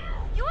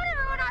 You wanna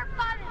ruin our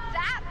fun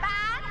that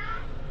bad?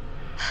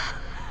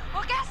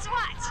 Well, guess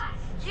what?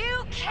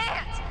 You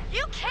can't!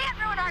 You can't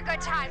ruin our good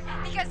time,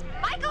 because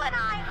Michael and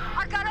I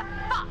are gonna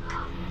fuck!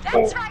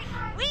 That's right!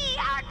 We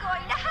are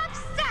going to have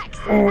sex!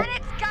 And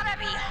it's gonna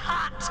be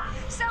hot!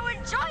 So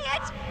enjoy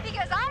it,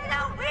 because I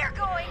know we're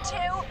going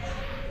to!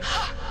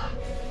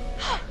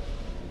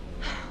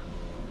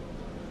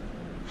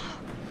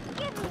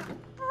 Give me a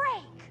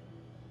break!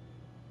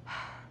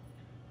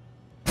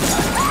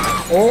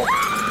 Oh.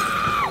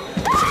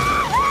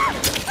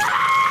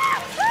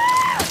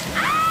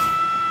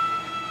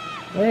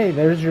 Hey,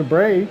 there's your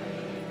break.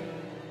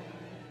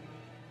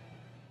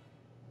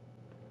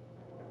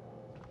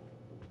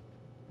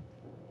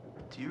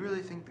 Do you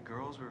really think the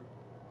girls were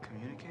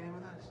communicating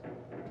with us?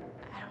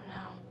 I don't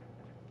know.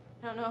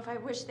 I don't know if I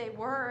wish they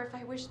were or if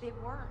I wish they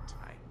weren't.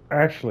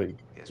 Ashley,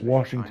 Guess we should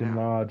Washington find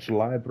out. Lodge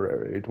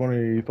Library,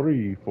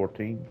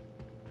 2314.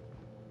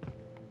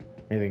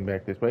 Anything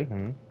back this way?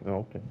 Oh,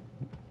 okay.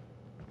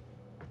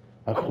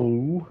 A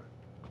clue?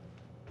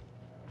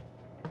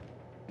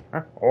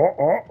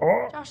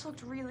 Oh. Josh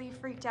looked really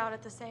freaked out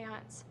at the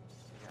seance.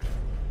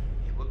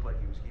 He looked like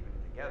he was keeping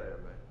it together,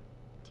 but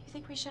Do you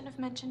think we shouldn't have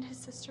mentioned his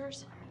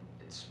sisters?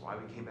 it's why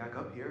we came back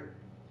up here.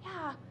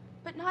 Yeah,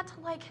 but not to,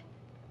 like,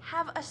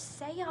 have a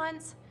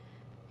seance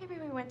Maybe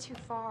we went too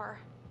far.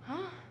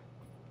 Huh?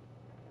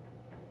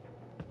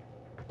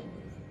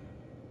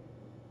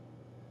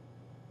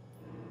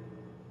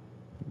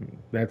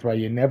 That's why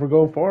you never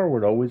go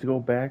forward, always go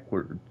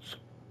backwards.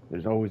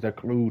 There's always a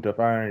clue to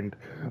find.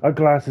 A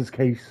glasses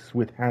case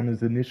with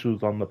Hannah's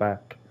initials on the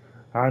back.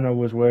 Hannah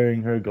was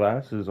wearing her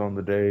glasses on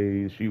the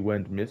day she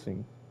went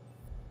missing.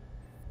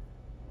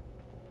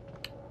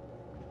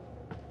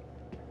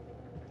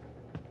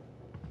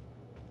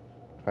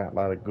 A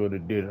lot of good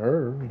it did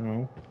her, you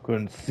know.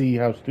 Couldn't see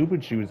how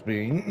stupid she was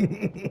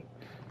being.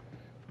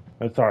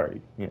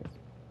 Sorry, yes.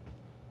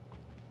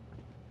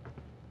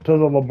 To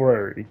the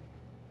library.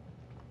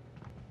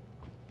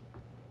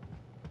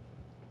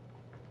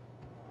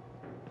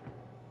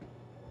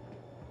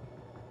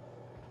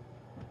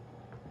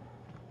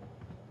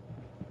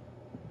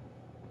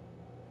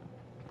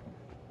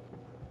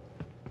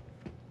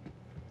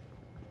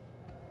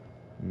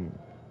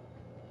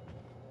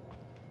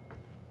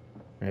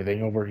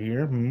 Anything over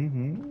here?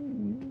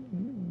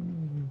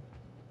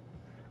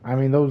 I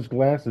mean, those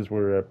glasses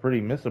were pretty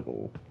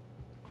missable.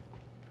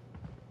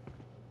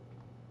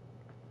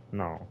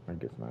 No, I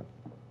guess not.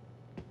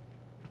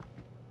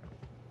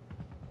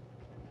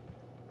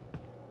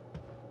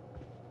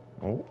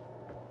 Oh.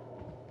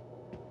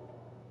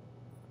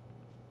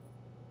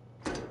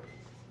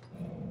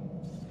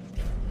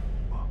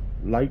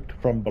 Light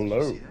from Did you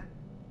below. see that?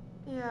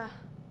 Yeah.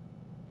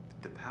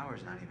 The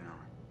power's not even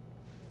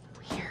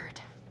on.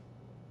 Weird.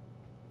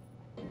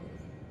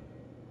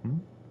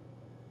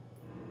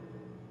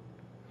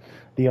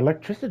 The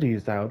electricity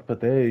is out, but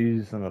there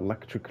is an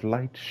electric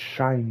light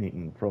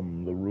shining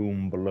from the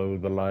room below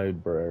the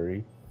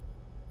library.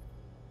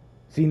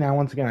 See, now,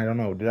 once again, I don't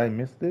know. Did I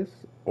miss this?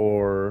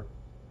 Or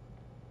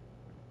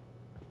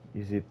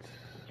is it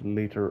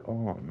later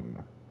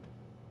on?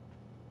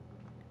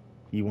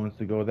 He wants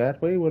to go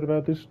that way? What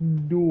about this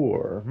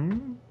door?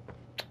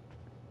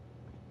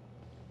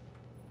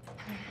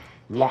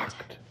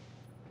 Locked.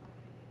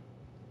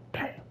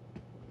 Damn.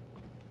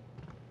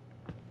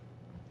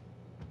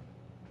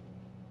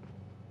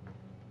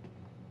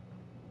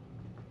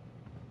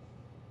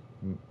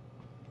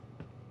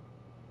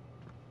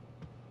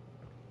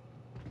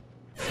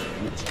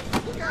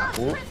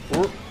 Oh.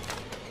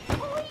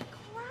 Holy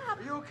crap!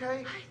 Are you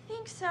okay? I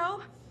think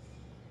so.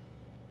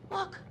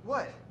 Look,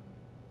 What?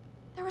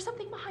 there was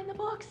something behind the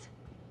books.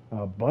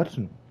 A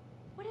button.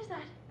 What is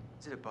that?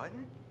 Is it a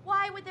button?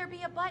 Why would there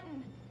be a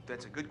button?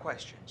 That's a good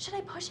question. Should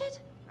I push it?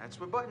 That's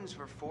what buttons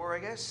are for, I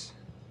guess.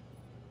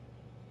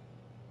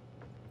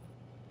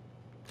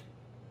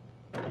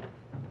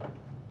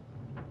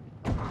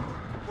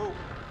 Whoa,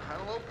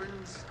 panel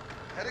opens.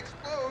 Head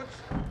explodes.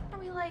 Are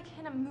we like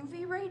in a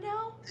movie right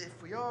now?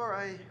 If we are,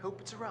 I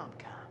hope it's a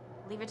rom-com.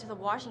 Leave it to the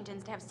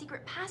Washingtons to have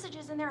secret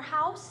passages in their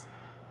house?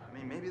 I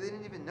mean, maybe they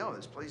didn't even know.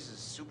 This place is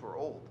super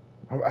old.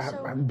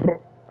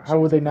 How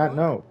would they not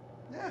know?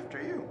 Yeah,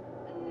 after you.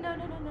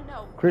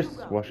 No. Chris, You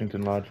go.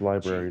 Washington Lodge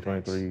Library, Gee,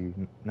 thanks.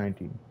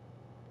 2319.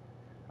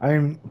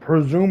 I'm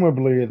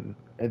presumably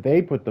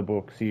they put the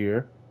books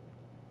here,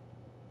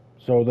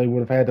 so they would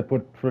have had to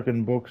put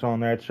frickin' books on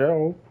that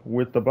shelf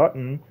with the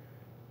button.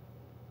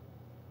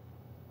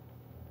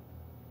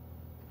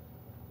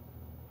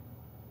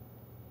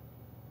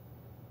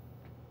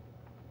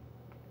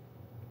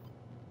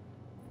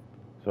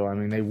 So I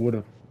mean, they would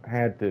have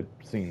had to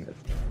seen this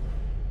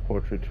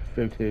portrait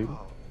photo.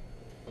 Oh,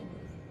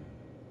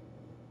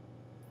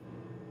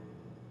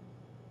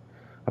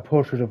 A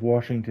portrait of the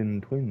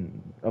Washington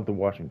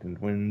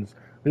twins.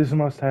 This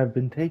must have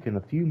been taken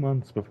a few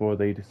months before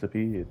they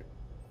disappeared.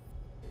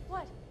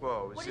 What?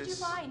 whoa, is What this... did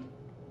you find?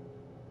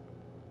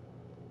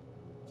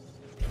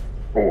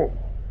 Oh.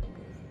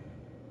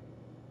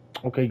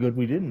 Okay, good.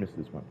 We didn't miss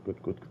this one.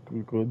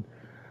 Good.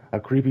 A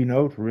creepy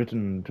note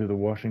written to the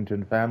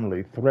Washington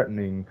family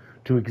threatening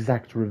to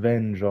exact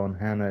revenge on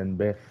Hannah and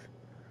Beth.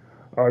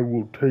 I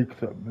will take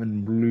them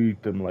and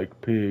bleed them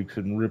like pigs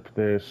and rip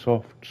their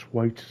soft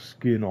white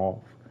skin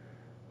off.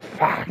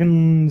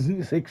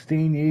 Fucking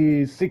 16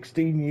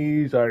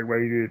 years I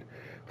waited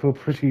for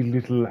pretty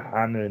little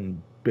Hannah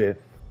and Beth.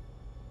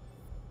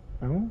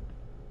 Oh?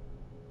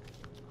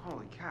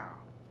 Holy cow.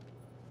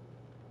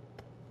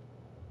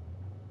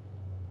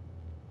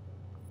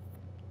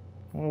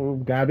 Oh,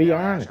 gotta be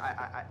honest.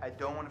 I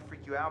don't want to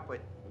freak you out, but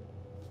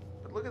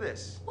look at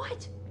this.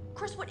 What?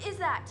 Chris, what is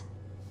that?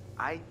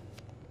 I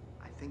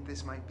think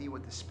this might be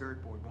what the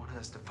spirit board wanted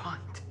us to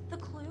find. The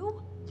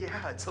clue?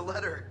 Yeah, it's a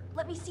letter.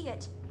 Let me see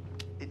it.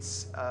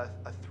 It's a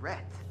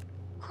threat.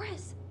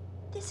 Chris,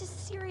 this is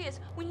serious.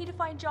 We need to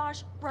find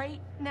Josh right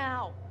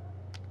now.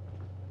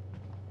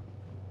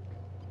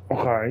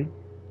 Okay.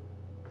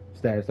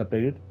 Status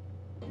updated.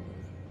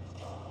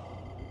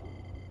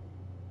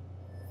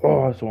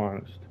 Oh, so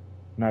honest.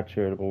 Not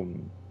charitable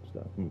and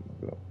stuff.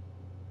 Go.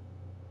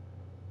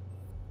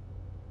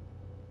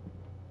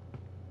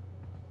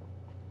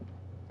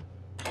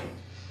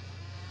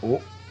 Oh.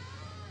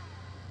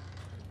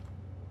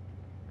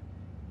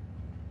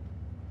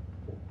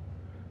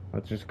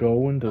 Let's just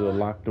go into the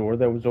locked door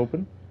that was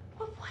open.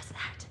 What was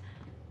that?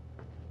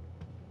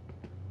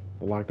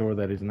 The locked door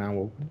that is now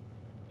open.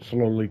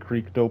 Slowly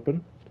creaked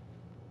open.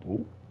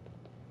 Ooh.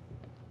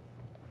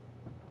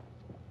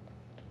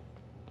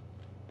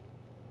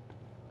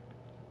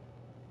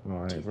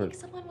 Do you think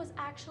someone was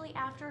actually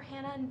after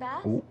Hannah and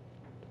Beth? Ooh.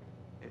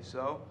 If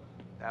so,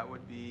 that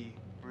would be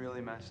really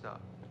messed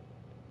up.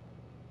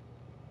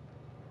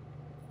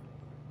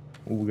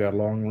 Ooh, we got a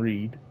long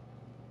read.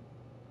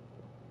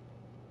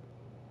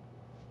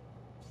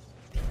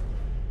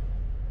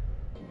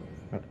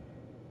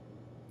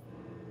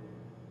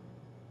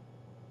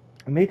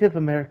 A Native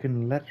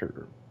American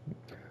letter.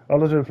 A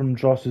letter from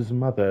Josh's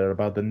mother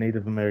about the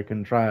Native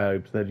American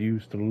tribes that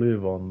used to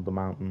live on the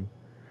mountain.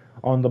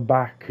 On the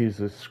back is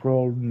a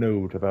scrawled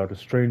note about a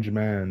strange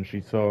man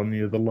she saw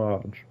near the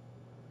lodge.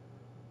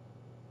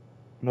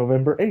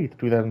 November 8th,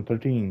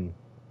 2013.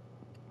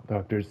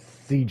 Dr.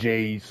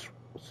 C.J.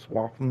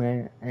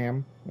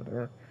 Swaffham,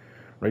 whatever,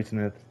 Race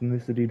and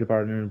Ethnicity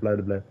Department, blah,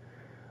 blah,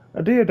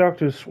 blah. Dear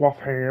Dr.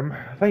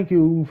 Swaffham, thank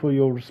you for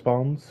your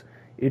response.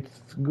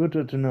 It's good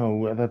to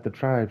know that the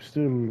tribe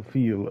still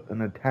feel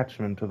an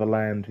attachment to the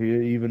land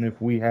here, even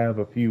if we have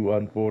a few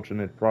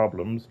unfortunate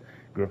problems.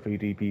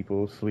 Graffiti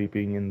people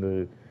sleeping in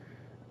the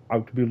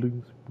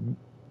outbuildings.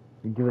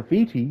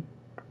 Graffiti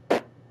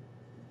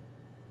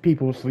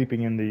people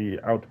sleeping in the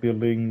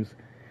outbuildings.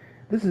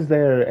 This is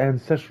their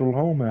ancestral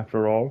home,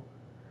 after all.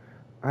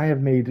 I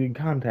have made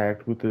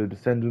contact with the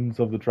descendants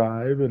of the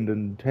tribe and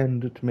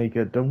intend to make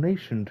a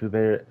donation to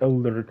their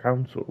elder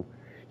council.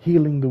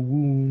 Healing the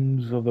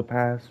wounds of the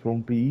past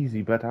won't be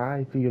easy, but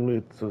I feel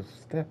it's a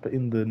step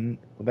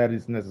that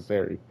is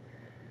necessary.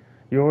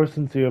 Yours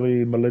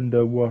sincerely,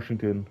 Melinda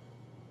Washington.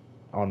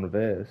 On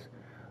this,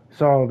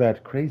 saw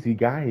that crazy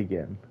guy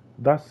again.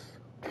 Thus,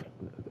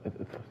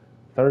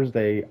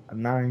 Thursday,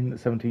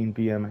 9:17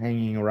 p.m.,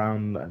 hanging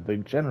around the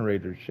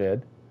generator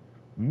shed.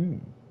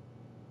 I'm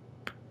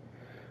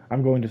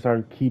going to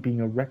start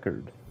keeping a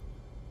record.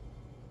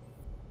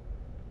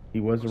 He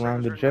was Looks like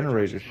around it the was written by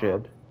generator Josh's mom.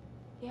 shed.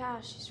 Yeah,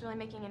 she's really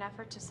making an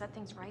effort to set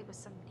things right with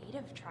some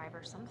native tribe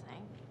or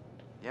something.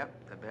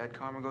 Yep, the bad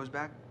karma goes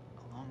back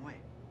a long way.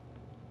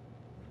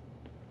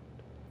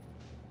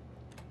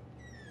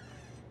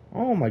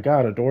 Oh my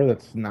god, a door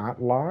that's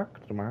not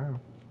locked? Wow.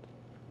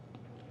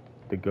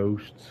 The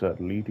ghosts are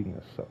leading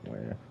us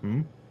somewhere.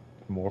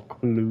 More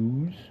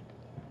clues.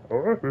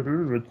 Oh,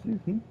 let's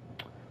see.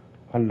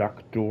 A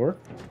locked door.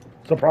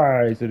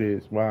 Surprise it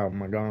is. Wow,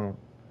 my god.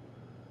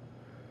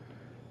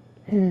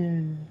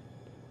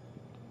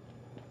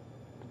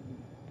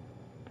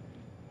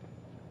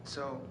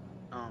 So,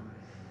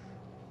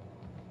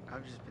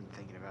 I've just been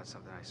thinking about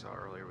something I saw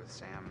earlier with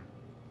Sam.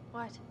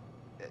 What?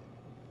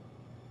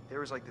 There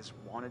was like this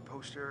wanted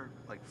poster,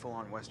 like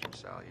full-on Western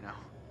style, you know?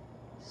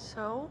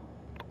 So?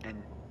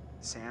 And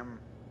Sam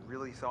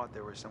really thought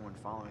there was someone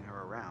following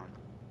her around.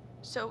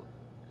 So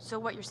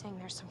what you're saying,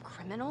 there's some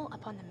criminal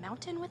up on the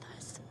mountain with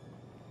us?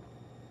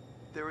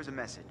 There was a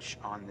message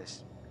on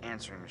this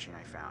answering machine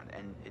I found,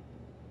 and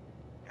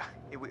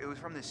it was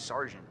from this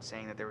sergeant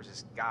saying that there was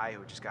this guy who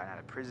had just gotten out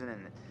of prison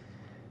and that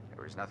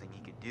there was nothing he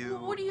could do.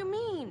 What do you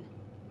mean?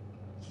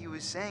 He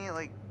was saying it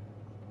like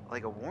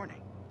a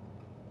warning.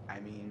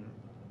 I mean,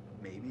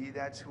 maybe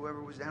that's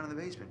whoever was down in the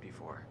basement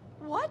before.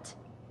 What?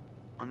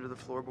 Under the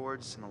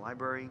floorboards in the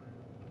library,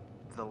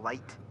 the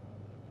light.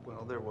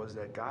 Well, there was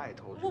that guy I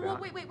told you about.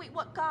 Wait,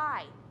 what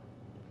guy?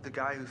 The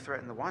guy who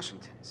threatened the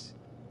Washingtons.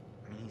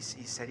 I mean, he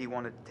said he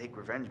wanted to take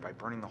revenge by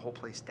burning the whole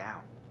place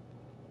down.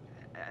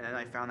 And then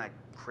I found that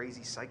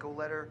crazy psycho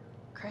letter.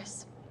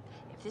 Chris,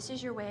 if this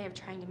is your way of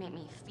trying to make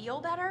me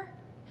feel better,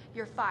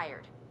 you're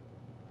fired.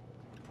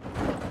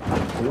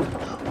 You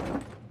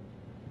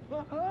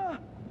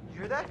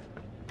hear that?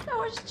 That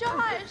was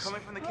Josh!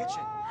 Coming from the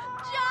kitchen.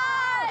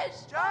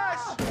 Josh!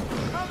 Josh!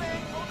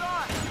 Coming! Hold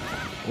on!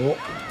 Oh.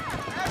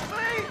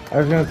 Ashley! I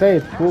was gonna say,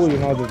 it's cool, you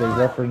know, that they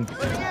reference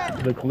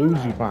the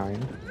clues you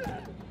find.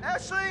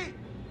 Ashley!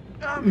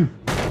 I'm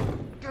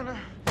gonna...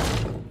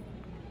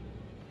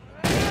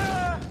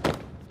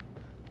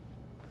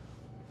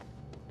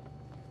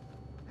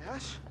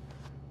 Ash?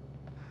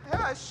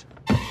 Ash!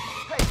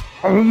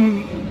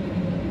 Hey!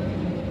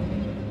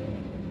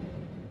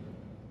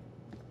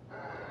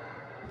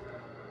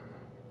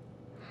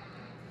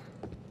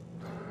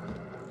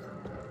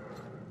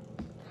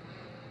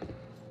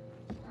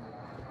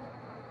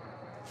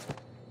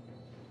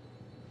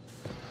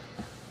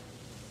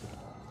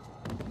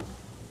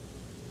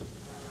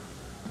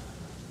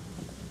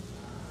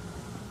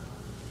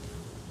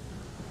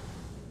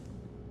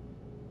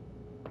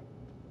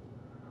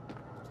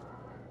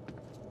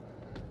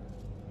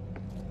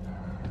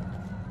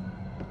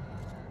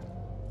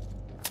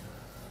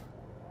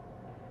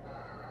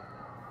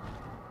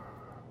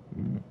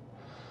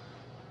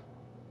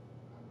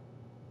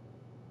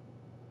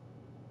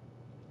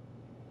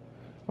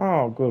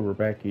 Oh, good, we're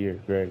back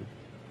here. Great.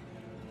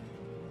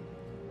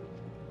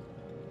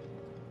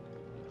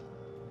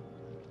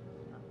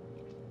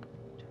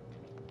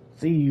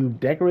 See, you've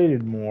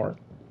decorated more.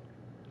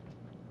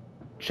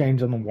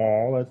 Chains on the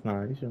wall, that's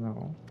nice, you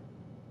know.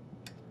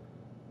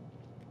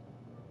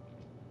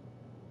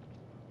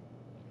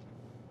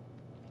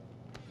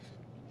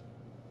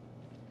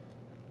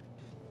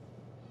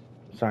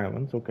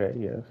 Silence, okay,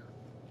 yes.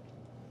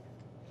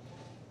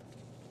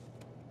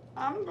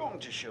 I'm going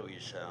to show you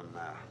some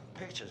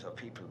pictures of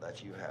people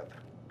that you have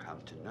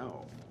come to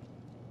know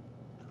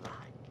and like.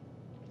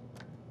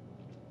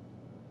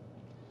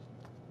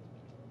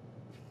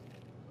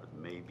 But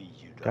maybe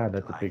you don't God,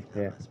 that's a like big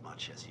them head. as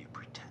much as you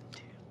pretend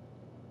to.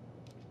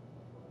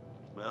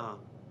 Well,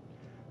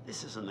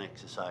 this is an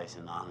exercise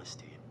in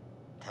honesty.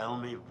 Tell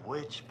me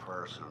which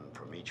person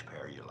from each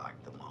pair you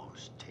like the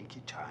most. Take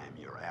your time,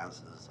 your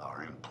answers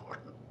are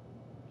important.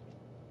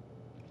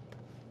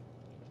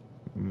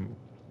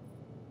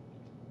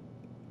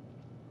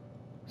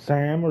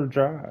 Sam or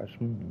Josh?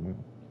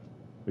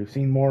 We've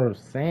seen more of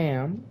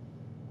Sam.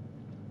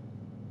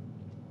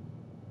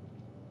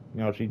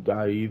 You know,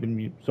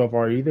 even so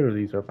far either of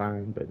these are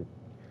fine, but you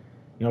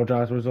know,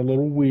 Josh was a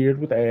little weird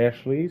with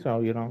Ashley, so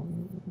you know,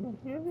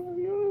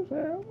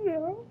 Sam, you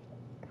know.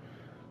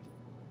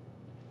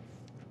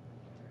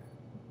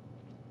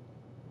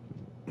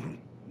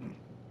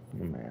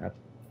 Matt,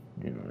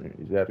 you know,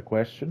 is that a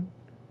question?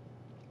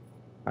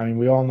 I mean,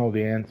 we all know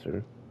the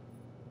answer.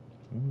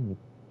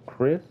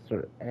 Chris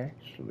or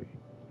Ashley?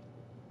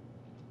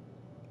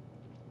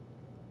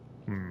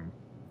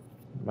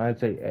 I'd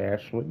say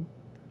Ashley.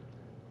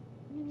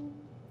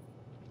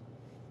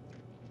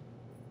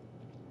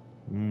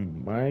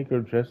 Mike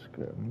or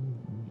Jessica?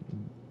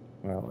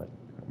 Well,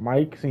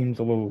 Mike seems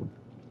a little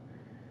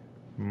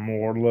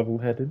more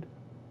level-headed.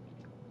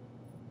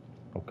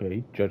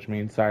 Okay, judge me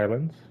in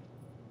silence.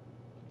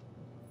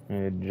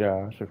 And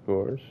Josh, of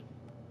course.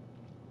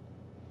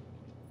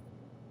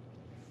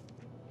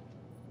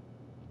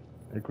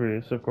 And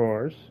Chris, of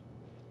course.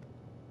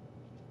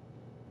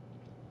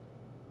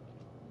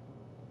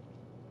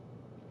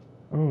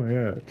 Oh,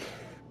 yeah.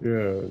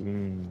 Yeah.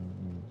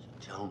 So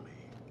tell me,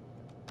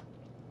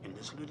 in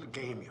this little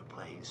game you're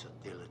playing so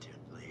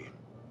diligently,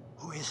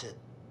 who is it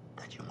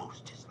that you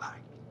most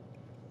dislike?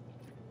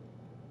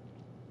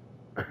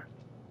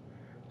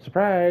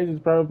 Surprise,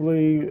 it's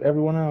probably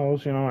everyone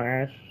else, you know,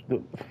 Ash,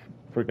 the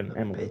freaking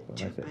Emily.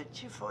 Too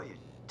bitchy for your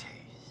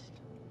taste.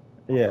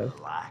 Yes.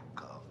 The lack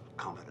of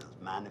confidence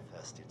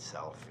manifests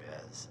itself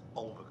as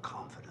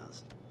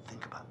overconfidence.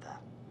 Think about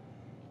that.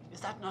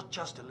 Is that not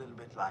just a little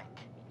bit like...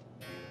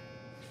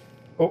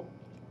 Oh,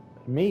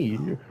 me?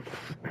 Once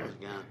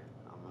again,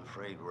 I'm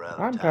afraid we're out of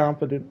I'm time.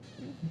 confident.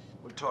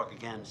 We'll talk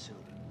again soon.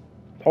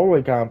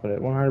 Totally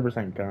confident,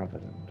 100%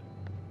 confident.